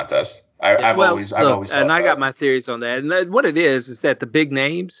dunk contest. I've always thought and I that. got my theories on that. And what it is that the big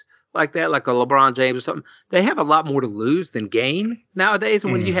names like that, like a LeBron James or something, they have a lot more to lose than gain nowadays.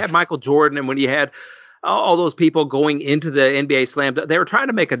 And when you had Michael Jordan and when you had all those people going into the NBA Slam, they were trying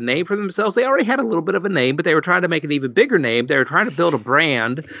to make a name for themselves. They already had a little bit of a name, but they were trying to make an even bigger name. They were trying to build a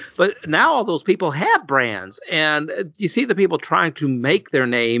brand. But now all those people have brands. And you see the people trying to make their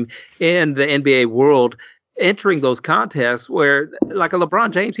name in the NBA world entering those contests where, like a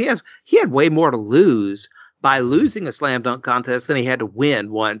LeBron James, he had way more to lose by losing a slam dunk contest than he had to win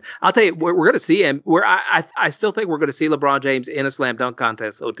one. I'll tell you, we're going to see him. I still think we're going to see LeBron James in a slam dunk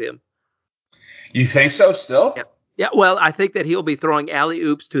contest. So, Tim. You think so still? Yeah. Well, I think that he'll be throwing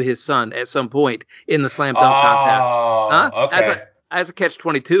alley-oops to his son at some point in the slam dunk contest. Oh, okay. That's a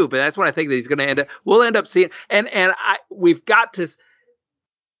catch-22, but that's what I think that he's going to end up. We'll end up seeing. And we've got to.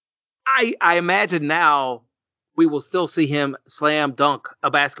 I imagine now we will still see him slam dunk a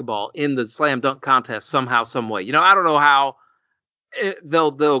basketball in the slam dunk contest somehow, some way. I don't know how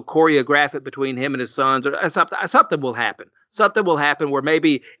they'll choreograph it between him and his sons, or something. Something will happen. Something will happen where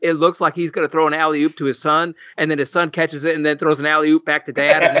maybe it looks like he's going to throw an alley oop to his son, and then his son catches it and then throws an alley oop back to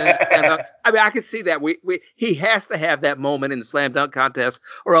dad, and then I mean, I can see that he has to have that moment in the slam dunk contest,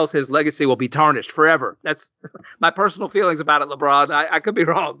 or else his legacy will be tarnished forever. That's my personal feelings about it, LeBron. I could be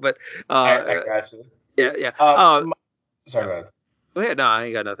wrong, but I got you. yeah, yeah. Sorry, go ahead. Go ahead. No, I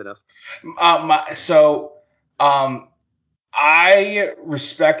ain't got nothing else. So, I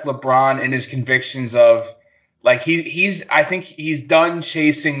respect LeBron and his convictions of like he's I think he's done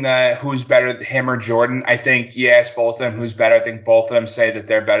chasing the who's better, him or Jordan. I think you ask both of them who's better. I think both of them say that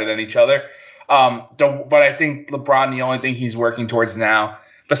they're better than each other. But I think LeBron, the only thing he's working towards now,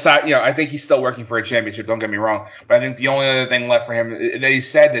 besides, I think he's still working for a championship. Don't get me wrong, but I think the only other thing left for him that he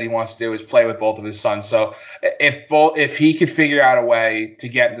said that he wants to do is play with both of his sons. So if he could figure out a way to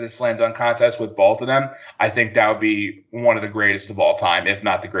get into the slam dunk contest with both of them, I think that would be one of the greatest of all time, if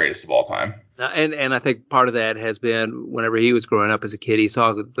not the greatest of all time. And I think part of that has been whenever he was growing up as a kid, he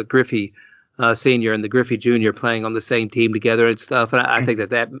saw the Griffey Senior and the Griffey Junior playing on the same team together and stuff. And I think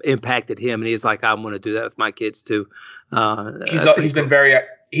that impacted him. And he's like, I'm going to do that with my kids too. He's been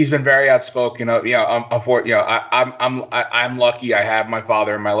very outspoken. I'm lucky I have my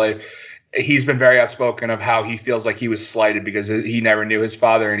father in my life. He's been very outspoken of how he feels like he was slighted because he never knew his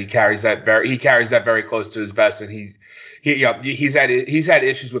father, and he carries that very close to his vest. And he's had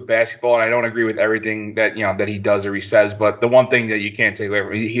issues with basketball, and I don't agree with everything that that he does or he says. But the one thing that you can't take away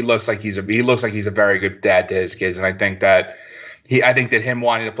from him, he looks like he's a very good dad to his kids, and I think that him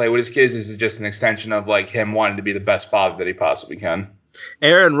wanting to play with his kids is just an extension of like him wanting to be the best father that he possibly can.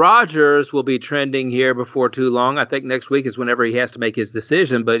 Aaron Rodgers will be trending here before too long. I think next week is whenever he has to make his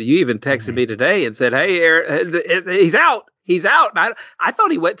decision. But you even texted me today and said, "Hey, Aaron, he's out. He's out." And I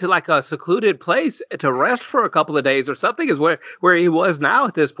thought he went to like a secluded place to rest for a couple of days or something. Is where he was now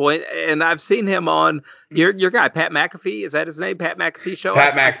at this point. And I've seen him on your guy Pat McAfee. Is that his name? Pat McAfee show.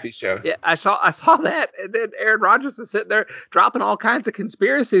 Pat McAfee show. Yeah, I saw that. And then Aaron Rodgers is sitting there dropping all kinds of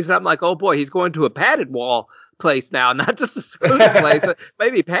conspiracies, and I'm like, oh boy, he's going to a padded wall place now, not just a secluded place,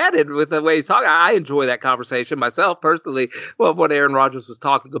 maybe padded with the way he's talking. I enjoy that conversation myself personally, what Aaron Rodgers was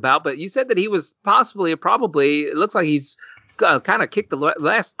talking about. But you said that he was probably, it looks like he's kind of kicked the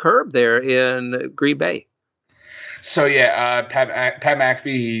last curb there in Green Bay. So yeah, Pat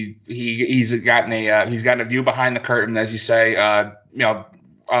McAfee, he's gotten a view behind the curtain, as you say.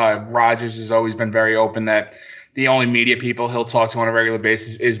 Rodgers has always been very open that the only media people he'll talk to on a regular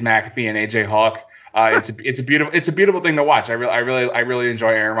basis is McAfee and AJ Hawk. It's a beautiful thing to watch. I really enjoy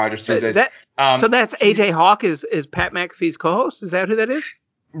Aaron Rodgers Tuesdays. So that's AJ Hawk is Pat McAfee's co-host. Is that who that is?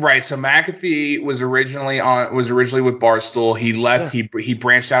 Right. So McAfee was originally with Barstool. He left. Yeah. He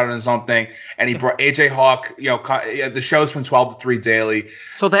branched out on his own thing, and he brought AJ Hawk. The show's from 12 to 3 daily.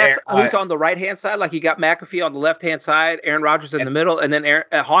 So that's who's on the right hand side. Like you got McAfee on the left hand side, Aaron Rodgers in the middle, and then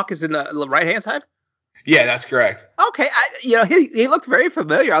Hawk is in the right hand side. Yeah, that's correct. Okay, he looked very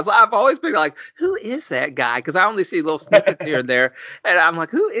familiar. I've always been like, who is that guy? Because I only see little snippets here and there, and I'm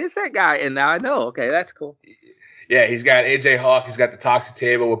like, who is that guy? And now I know. Okay, that's cool. Yeah, he's got AJ Hawk. He's got the Toxic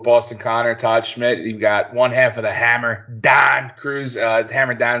Table with Boston Connor, Todd Schmidt. You've got one half of the Hammer, Don Cruz.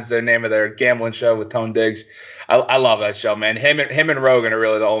 Hammer Don's the name of their gambling show with Tone Diggs. I love that show, man. Him and Rogan are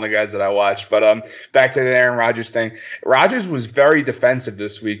really the only guys that I watch. But back to the Aaron Rodgers thing. Rodgers was very defensive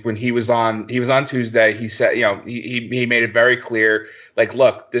this week when he was on Tuesday. He said, he made it very clear, like,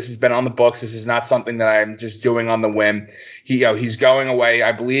 look, this has been on the books. This is not something that I'm just doing on the whim. He's going away.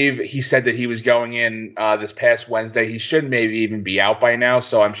 I believe he said that he was going in this past Wednesday. He should maybe even be out by now.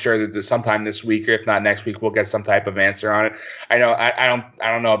 So I'm sure that sometime this week, or if not next week, we'll get some type of answer on it. I know I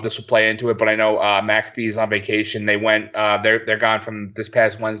don't know if this will play into it, but I know McAfee's on vacation. They went they're gone from this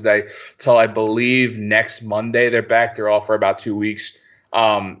past Wednesday till I believe next Monday. They're back. They're off for about 2 weeks.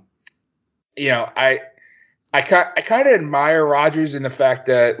 I kind of admire Rodgers in the fact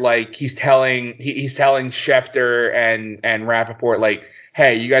that like he's telling Schefter and Rappaport, like,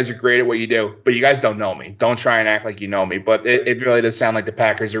 hey, you guys are great at what you do, but you guys don't know me. Don't try and act like you know me. But it really does sound like the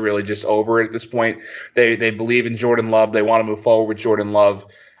Packers are really just over it at this point. They believe in Jordan Love. They want to move forward with Jordan Love.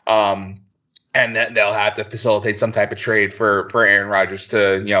 And then they'll have to facilitate some type of trade for Aaron Rodgers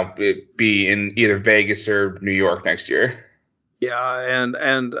to be in either Vegas or New York next year. Yeah,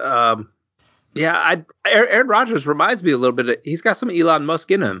 Aaron Rodgers reminds me a little bit. He's got some Elon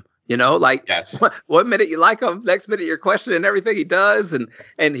Musk in him, like yes. One minute you like him, next minute you're questioning everything he does, and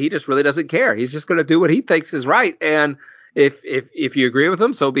he just really doesn't care. He's just going to do what he thinks is right. And If you agree with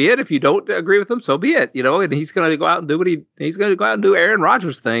him, so be it. If you don't agree with him, so be it. And he's going to go out and do he's going to go out and do Aaron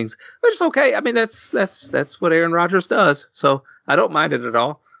Rodgers things, which is okay. I mean, that's what Aaron Rodgers does. So I don't mind it at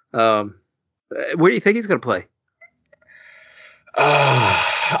all. Where do you think he's going to play?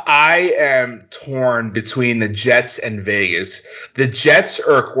 I am torn between the Jets and Vegas. The Jets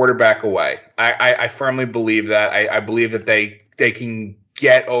are a quarterback away. I firmly believe that. I believe that they can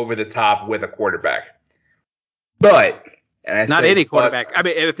get over the top with a quarterback. But not any quarterback. I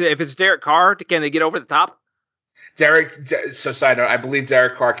mean, if it's Derek Carr, can they get over the top? So side note, I believe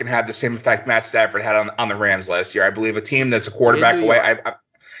Derek Carr can have the same effect Matt Stafford had on the Rams last year. I believe a team that's a quarterback away.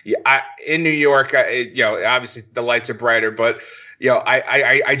 In New York, obviously the lights are brighter, but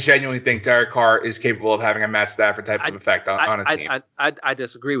I genuinely think Derek Carr is capable of having a Matt Stafford type of effect on a team. I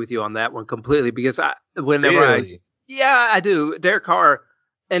disagree with you on that one completely because I do. Derek Carr,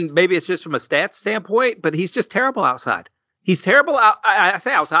 and maybe it's just from a stats standpoint, but he's just terrible outside. He's terrible I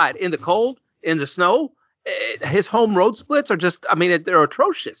say outside in the cold, in the snow. His home road splits are they're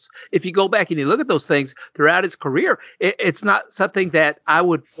atrocious. If you go back and you look at those things throughout his career, it's not something that I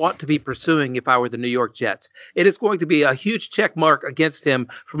would want to be pursuing if I were the New York Jets. It is going to be a huge check mark against him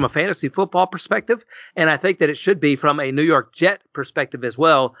from a fantasy football perspective, and I think that it should be from a New York Jet perspective as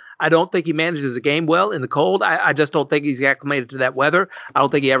well. I don't think he manages a game well in the cold. I just don't think he's acclimated to that weather. I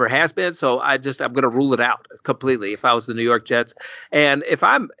don't think he ever has been, so I'm going to rule it out completely if I was the New York Jets. And if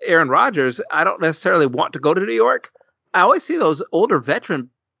I'm Aaron Rodgers, I don't necessarily want to go to New York. I always see those older veteran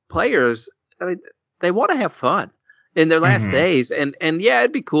players. I mean, they want to have fun in their last days, and yeah,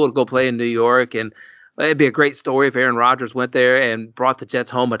 it'd be cool to go play in New York, and it'd be a great story if Aaron Rodgers went there and brought the Jets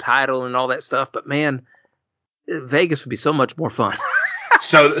home a title and all that stuff. But man, Vegas would be so much more fun.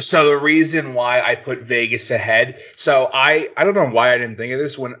 So the reason why I put Vegas ahead, so I don't know why I didn't think of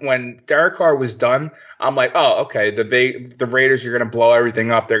this. When Derek Carr was done, I'm like, oh, okay, the Raiders are going to blow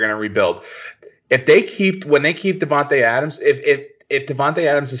everything up. They're going to rebuild. When they keep Davante Adams, if Davante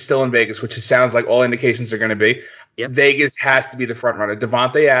Adams is still in Vegas, which it sounds like all indications are going to be, yep, Vegas has to be the front runner.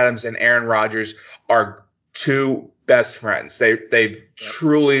 Davante Adams and Aaron Rodgers are two best friends. They're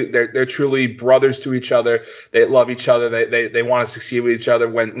truly brothers to each other. They love each other. They want to succeed with each other.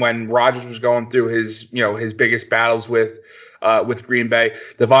 When Rodgers was going through his biggest battles with Green Bay,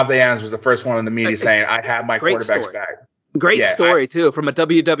 Davante Adams was the first one in the media saying, "I have my quarterback's back." Great story, too, from a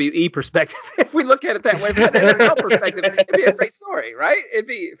WWE perspective. If we look at it that way, from an NFL perspective, it'd be a great story, right? It'd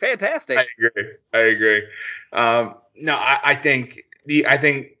be fantastic. I agree. No, I think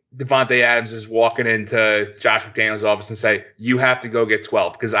Davante Adams is walking into Josh McDaniels' office and say, "You have to go get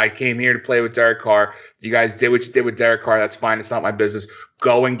 12 because I came here to play with Derek Carr. You guys did what you did with Derek Carr. That's fine. It's not my business.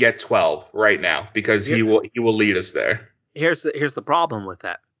 Go and get 12 right now because he will lead us there." Here's the problem with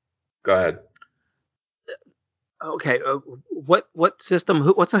that. Go ahead. Okay, what system?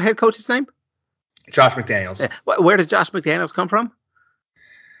 What's the head coach's name? Josh McDaniels. Where did Josh McDaniels come from?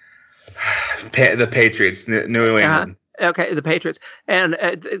 The Patriots, New England. Okay, the Patriots. And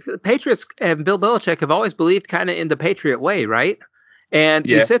the Patriots and Bill Belichick have always believed kind of in the Patriot way, right? And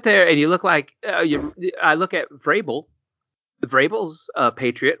you sit there and you look like I look at Vrabel. Vrabel's a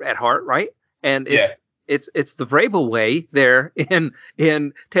Patriot at heart, right? And it's the Vrabel way there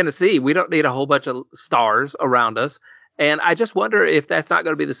in Tennessee. We don't need a whole bunch of stars around us. And I just wonder if that's not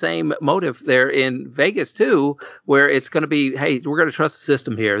going to be the same motive there in Vegas, too, where it's going to be, hey, we're going to trust the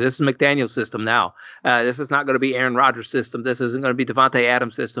system here. This is McDaniel's system now. This is not going to be Aaron Rodgers' system. This isn't going to be Davante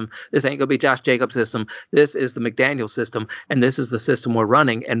Adams' system. This ain't going to be Josh Jacobs' system. This is the McDaniel system, and this is the system we're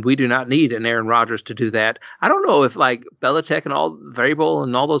running, and we do not need an Aaron Rodgers to do that. I don't know if, like, Belichick and all Vrabel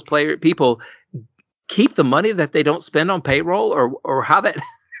and all those people keep the money that they don't spend on payroll or how that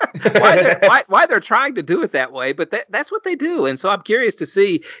why they're trying to do it that way, but that's what they do. And so I'm curious to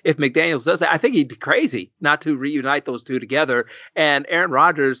see if McDaniels does that. I think he'd be crazy not to reunite those two together. And Aaron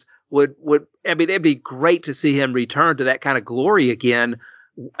Rodgers would it'd be great to see him return to that kind of glory again.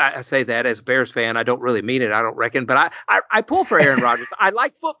 I say that as a Bears fan. I don't really mean it, I don't reckon, but I pull for Aaron Rodgers. I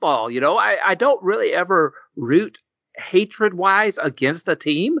like football, I don't really ever root hatred-wise against a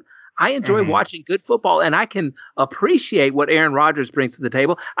team. I enjoy watching good football, and I can appreciate what Aaron Rodgers brings to the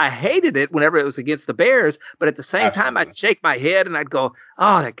table. I hated it whenever it was against the Bears, but at the same time, I'd shake my head and I'd go,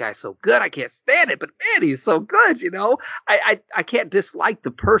 "Oh, that guy's so good. I can't stand it, but man, he's so good." I can't dislike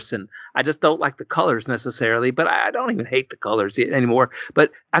the person. I just don't like the colors necessarily, but I don't even hate the colors anymore.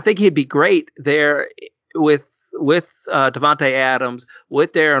 But I think he'd be great there with Davante Adams,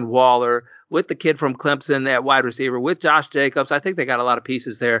 with Darren Waller, with the kid from Clemson at wide receiver, with Josh Jacobs. I think they got a lot of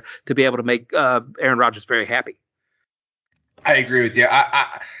pieces there to be able to make Aaron Rodgers very happy. I agree with you.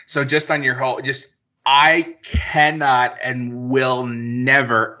 So just on your whole, just I cannot and will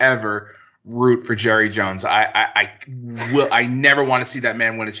never ever root for Jerry Jones. I never want to see that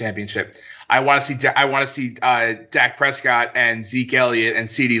man win a championship. I want to see Dak Prescott and Zeke Elliott and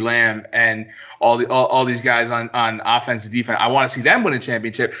CeeDee Lamb and all these guys on offense and defense. I want to see them win a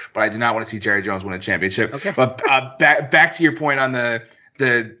championship, but I do not want to see Jerry Jones win a championship. Okay. But back to your point on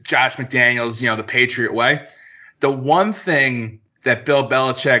the Josh McDaniels, the Patriot way. The one thing that Bill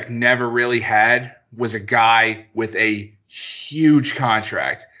Belichick never really had was a guy with a huge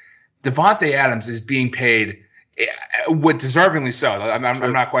contract. Devontae Adams is being paid, with deservingly so.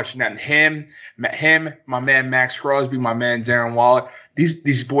 I'm not questioning that. Him, my man Max Crosby, my man Darren Waller.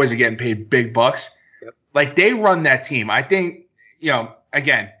 These boys are getting paid big bucks. Yep. Like they run that team. I think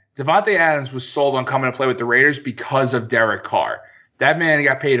again, Devontae Adams was sold on coming to play with the Raiders because of Derek Carr. That man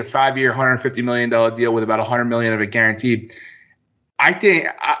got paid a 5-year, $150 million deal with about $100 million of it guaranteed. I think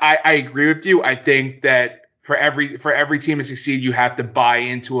I agree with you. I think that for every team to succeed, you have to buy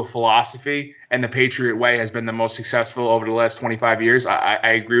into a philosophy, and the Patriot way has been the most successful over the last 25 years.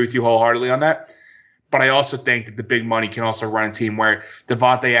 I agree with you wholeheartedly on that. But I also think that the big money can also run a team where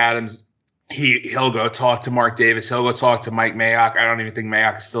Devontae Adams, he'll go talk to Mark Davis, he'll go talk to Mike Mayock. I don't even think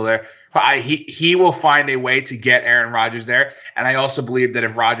Mayock is still there. He will find a way to get Aaron Rodgers there, and I also believe that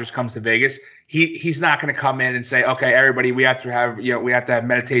if Rodgers comes to Vegas, he's not going to come in and say, okay, everybody, we have to have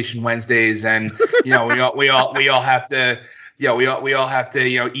meditation Wednesdays, and we all have to. We all have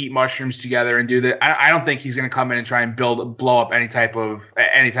to eat mushrooms together and do that. I don't think he's going to come in and try and blow up any type of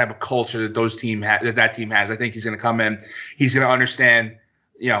culture that that team has. I think he's going to come in. He's going to understand.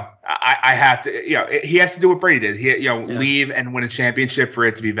 I have to. He has to do what Brady did. Leave and win a championship for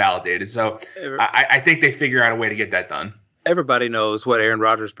it to be validated. So I think they figure out a way to get that done. Everybody knows what Aaron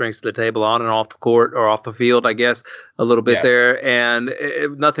Rodgers brings to the table on and off the court or off the field, I guess, a little bit there. And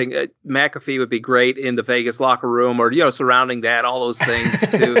nothing, McAfee would be great in the Vegas locker room or, surrounding that, all those things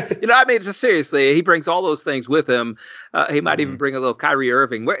too. Just seriously, he brings all those things with him. He might even bring a little Kyrie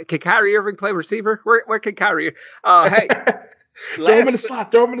Irving. Can Kyrie Irving play receiver? Where can Kyrie? Hey. Throw him in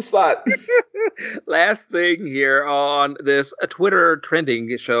the slot. Last thing here on this Twitter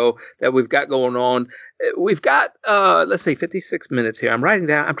trending show that we've got going on. We've got, let's see, 56 minutes here.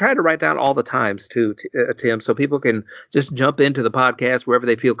 I'm trying to write down all the times too, Tim, so people can just jump into the podcast wherever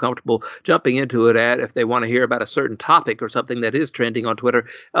they feel comfortable jumping into it at if they want to hear about a certain topic or something that is trending on Twitter.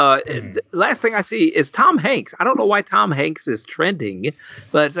 Last thing I see is Tom Hanks. I don't know why Tom Hanks is trending,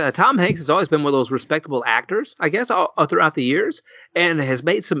 but Tom Hanks has always been one of those respectable actors, I guess, all throughout the years, and has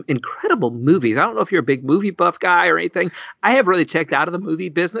made some incredible movies. I don't know if you're a big movie buff guy or anything. I have really checked out of the movie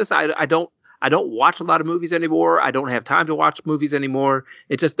business. I don't watch a lot of movies anymore. I don't have time to watch movies anymore.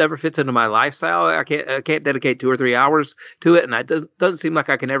 It just never fits into my lifestyle. I can't dedicate 2 or 3 hours to it, and it doesn't seem like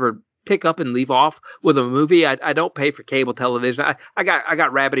I can ever pick up and leave off with a movie. I don't pay for cable television. I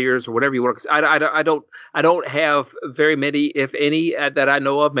got rabbit ears or whatever you want. I don't have very many, if any, that I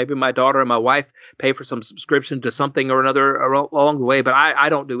know of. Maybe my daughter and my wife pay for some subscription to something or another along the way, but I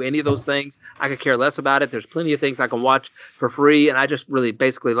don't do any of those things. I could care less about it. There's plenty of things I can watch for free, and I just really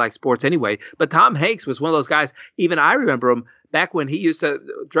basically like sports anyway. But Tom Hanks was one of those guys. Even I remember him back when he used to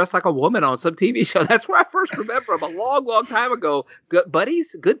dress like a woman on some TV show. That's where I first remember him a long, long time ago. Good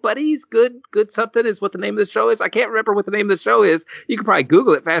Buddies, Good something is what the name of the show is. I can't remember what the name of the show is. You can probably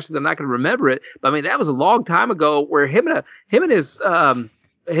Google it faster than I can remember it. But I mean, that was a long time ago where him and his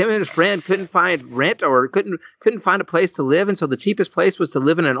friend couldn't find rent or couldn't find a place to live. And so the cheapest place was to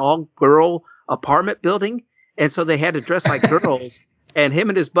live in an all-girl apartment building. And so they had to dress like girls. And him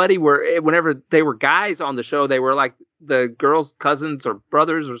and his buddy whenever they were guys on the show, they were like the girls' cousins or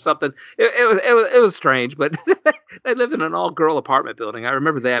brothers or something. It was strange, but they lived in an all-girl apartment building. I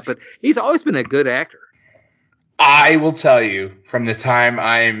remember that. But he's always been a good actor. I will tell you, from the time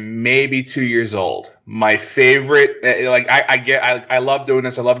I'm maybe 2 years old, my favorite, I love doing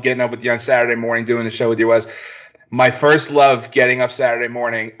this. I love getting up with you on Saturday morning, doing the show with you, Wes. My first love getting up Saturday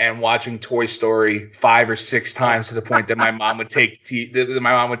morning and watching Toy Story 5 or 6 times to the point that my mom would take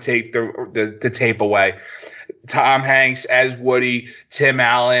the tape away. Tom Hanks as Woody, Tim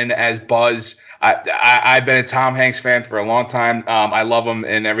Allen as Buzz. I've been a Tom Hanks fan for a long time. I love him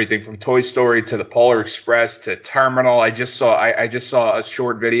in everything from Toy Story to the Polar Express to Terminal. I just saw a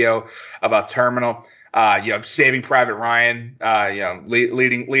short video about Terminal. Saving Private Ryan.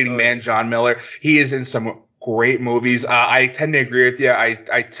 Leading man John Miller. He is in some great movies. I tend to agree with you. I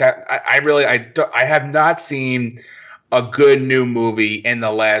have not seen a good new movie in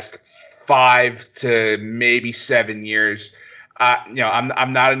the last 5 to maybe 7 years.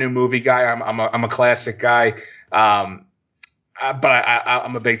 I'm not a new movie guy. I'm a classic guy. But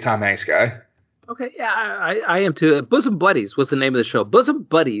I'm a big Tom Hanks guy. Okay, yeah, I am too. Bosom Buddies was the name of the show. Bosom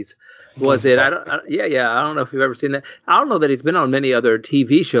Buddies was it? Yeah. I don't know if you've ever seen that. I don't know that he's been on many other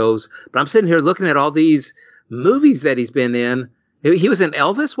TV shows, but I'm sitting here looking at all these movies that he's been in. He was in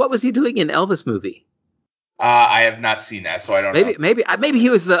Elvis. What was he doing in Elvis movie? I have not seen that, so I don't know. Maybe he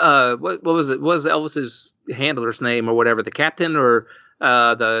was the what was it? What was Elvis's handler's name or whatever? The captain or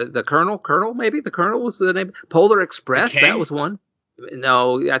the colonel? Colonel maybe the colonel was the name. Polar The Express, that King? was one.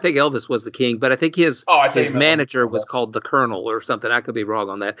 No, I think Elvis was the king, but I think Oh, I thought his you meant the. manager was Okay. called the colonel or something. I could be wrong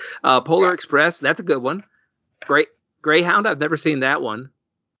on that. Polar Yeah. Express, that's a good one. Great Greyhound, I've never seen that one.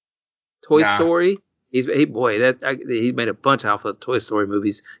 Toy Nah. Story. He's made a bunch off of Toy Story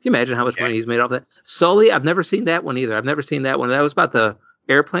movies. Can you imagine how much Yeah. money he's made off that? Sully, I've never seen that one either. I've never seen that one. That was about the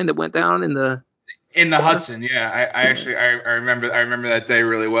airplane that went down in the In the water. Hudson, yeah. I actually I remember that day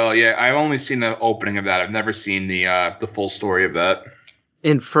really well. Yeah, I've only seen the opening of that. I've never seen the full story of that.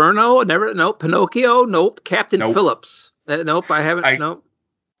 Inferno, never. Nope. Pinocchio, nope. Captain Nope. Phillips, nope. I haven't. I Nope.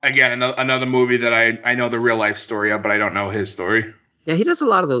 again another movie that I know the real life story of, but I don't know his story. Yeah, he does a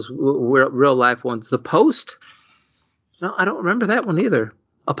lot of those real life ones. The Post. No, I don't remember that one either.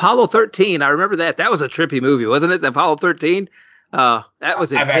 Apollo 13. I remember that. That was a trippy movie, wasn't it? Apollo 13. That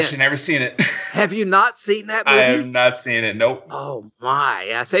was I've actually intense. never seen it. Have you not seen that I have movie? not seen it. Nope. Oh my!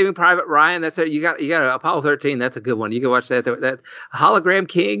 Yeah, Saving Private Ryan. That's it. You got Apollo 13. That's a good one. You can watch that. That Hologram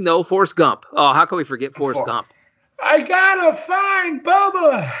King. No, Forrest Gump. Oh, how can we forget Forrest Gump? I gotta find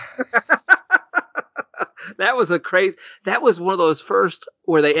Bubba. That was a crazy. That was one of those first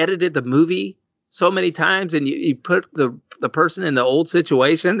where they edited the movie so many times, and you put the person in the old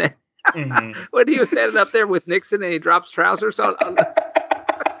situation. Mm-hmm. When he was standing up there with Nixon and he drops trousers on that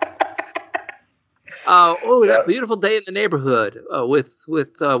Yep. beautiful day in the neighborhood with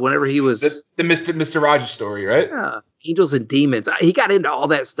whenever he was The Mr. Rogers story, right? Angels and Demons. He got into all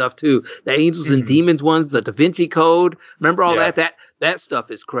that stuff too. The Angels and Mm-hmm. Demons ones, the Da Vinci Code. Remember all Yeah. that? That stuff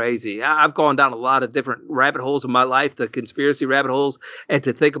is crazy. I've gone down a lot of different rabbit holes in my life, the conspiracy rabbit holes, and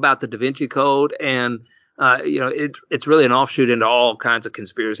to think about the Da Vinci Code and it's really an offshoot into all kinds of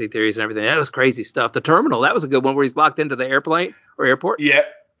conspiracy theories and everything. That was crazy stuff. The Terminal, that was a good one where he's locked into the airplane or airport. Yep.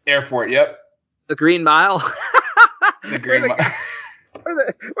 Airport. Yep. The Green Mile. The Where Green the Mile.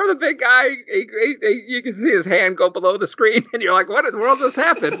 where the big guy, you can see his hand go below the screen, and you're like, what in the world just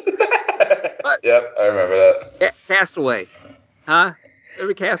happened? But Yep, I remember that. Castaway, huh?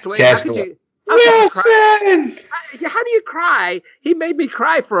 Every Castaway. Castaway. How could you cry? Wilson. How do you cry? He made me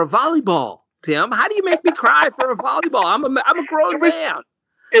cry for a volleyball, Tim. How do you make me cry for a volleyball? I'm a It grown was man.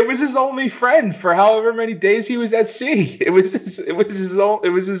 it was his only friend for however many days he was at sea. It was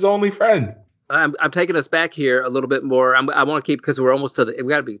his only friend. I'm taking us back here a little bit more. I want to keep because we're almost we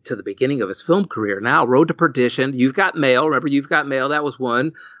got to be to the beginning of his film career now. Road to Perdition. You've Got Mail. Remember, You've Got Mail. That was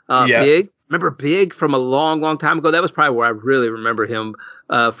one. Yep. Big. Remember Big from a long, long time ago. That was probably where I really remember him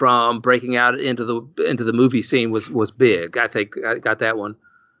from breaking out into the movie scene. Was Big. I think I got that one.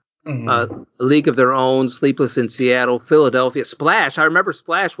 Mm-hmm. A League of Their Own, Sleepless in Seattle, Philadelphia, Splash. I remember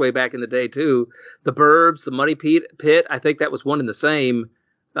Splash way back in the day too. The Burbs, The Money Pit. I think that was one and the same.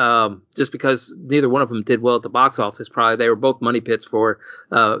 Just because neither one of them did well at the box office, probably they were both money pits for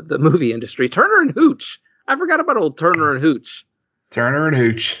the movie industry. Turner and Hooch. I forgot about old Turner and Hooch. Turner and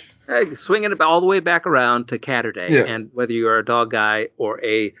Hooch. Swinging it all the way back around to Catterday, Yeah. and whether you are a dog guy or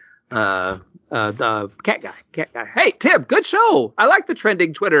a cat guy. Hey, Tim, good show. I like the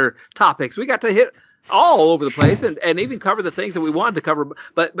trending Twitter topics. We got to hit all over the place and even cover the things that we wanted to cover.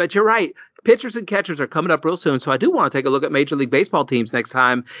 But you're right. Pitchers and catchers are coming up real soon, so I do want to take a look at Major League Baseball teams next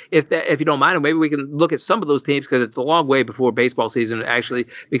time, if you don't mind, and maybe we can look at some of those teams because it's a long way before baseball season, actually,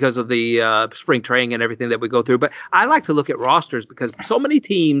 because of the spring training and everything that we go through. But I like to look at rosters because so many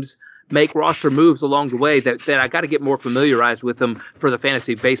teams make roster moves along the way that I got to get more familiarized with them for the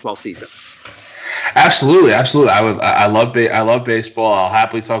fantasy baseball season. Absolutely. I love baseball. I'll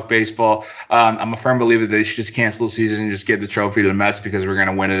happily talk baseball. I'm a firm believer that they should just cancel the season and just give the trophy to the Mets because we're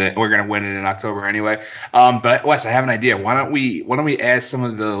gonna win it. We're gonna win it in October anyway. But Wes, I have an idea. Why don't we ask some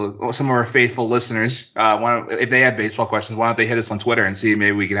of our faithful listeners? If they have baseball questions, why don't they hit us on Twitter and see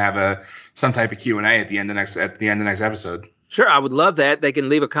maybe we can have some type of Q&A at the end of next episode. Sure, I would love that. They can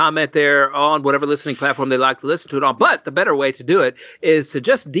leave a comment there on whatever listening platform they like to listen to it on. But the better way to do it is to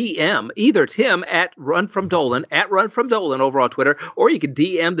just DM either Tim at Run From Dolan over on Twitter, or you can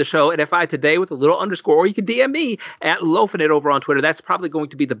DM the show at FI Today with a little underscore, or you can DM me at Lofinit over on Twitter. That's probably going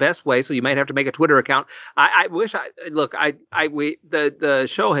to be the best way. So you might have to make a Twitter account. The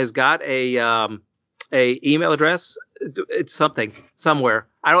show has got a email address. It's somewhere.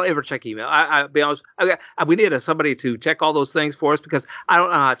 I don't ever check email. I'll be honest. We need somebody to check all those things for us because I don't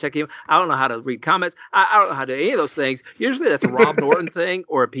know how to check email. I don't know how to read comments. I don't know how to do any of those things. Usually that's a Rob Norton thing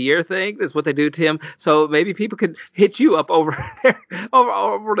or a Pierre thing. That's what they do, Tim. So maybe people could hit you up over there,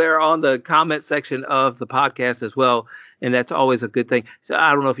 over there on the comment section of the podcast as well. And that's always a good thing. So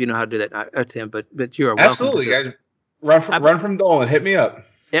I don't know if you know how to do that, Tim, but you are welcome. Absolutely, guys. Run from Dolan. Hit me up.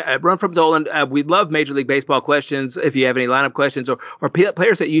 Yeah, Run from Dolan. We love Major League Baseball questions. If you have any lineup questions or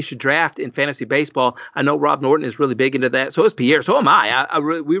players that you should draft in fantasy baseball, I know Rob Norton is really big into that. So is Pierre. So am I.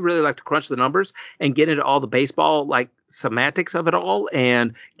 We really like to crunch the numbers and get into all the baseball like semantics of it all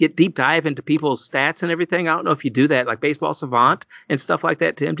and get deep dive into people's stats and everything. I don't know if you do that, like Baseball Savant and stuff like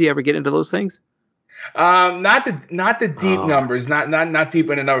that. Tim, do you ever get into those things? Not the deep numbers, not deep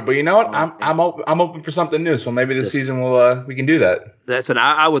in the number, but you know what? I'm open for something new. So maybe this season we can do that.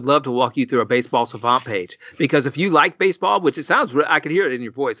 I would love to walk you through a Baseball Savant page because if you like baseball, which it sounds, I can hear it in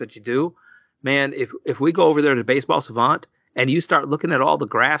your voice that you do, man. If we go over there to Baseball Savant and you start looking at all the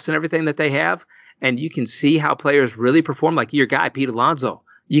graphs and everything that they have, and you can see how players really perform, like your guy Pete Alonso.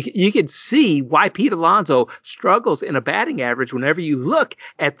 You can see why Pete Alonso struggles in a batting average whenever you look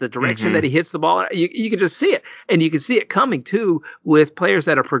at the direction that he hits the ball. You can just see it. And you can see it coming, too, with players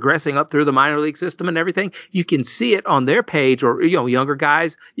that are progressing up through the minor league system and everything. You can see it on their page or, younger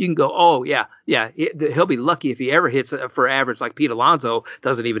guys. You can go, oh, yeah, he'll be lucky if he ever hits for average like Pete Alonso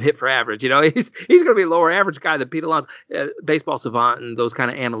doesn't even hit for average. He's going to be a lower average guy than Pete Alonso. Baseball Savant and those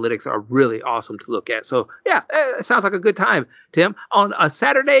kind of analytics are really awesome to look at. So, yeah, it sounds like a good time, Tim, on a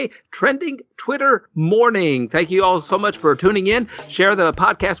Saturday trending Twitter morning. Thank you all so much for tuning in. Share the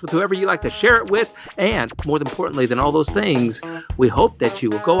podcast with whoever you like to share it with. And more importantly than all those things, we hope that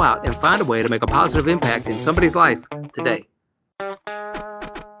you will go out and find a way to make a positive impact in somebody's life today.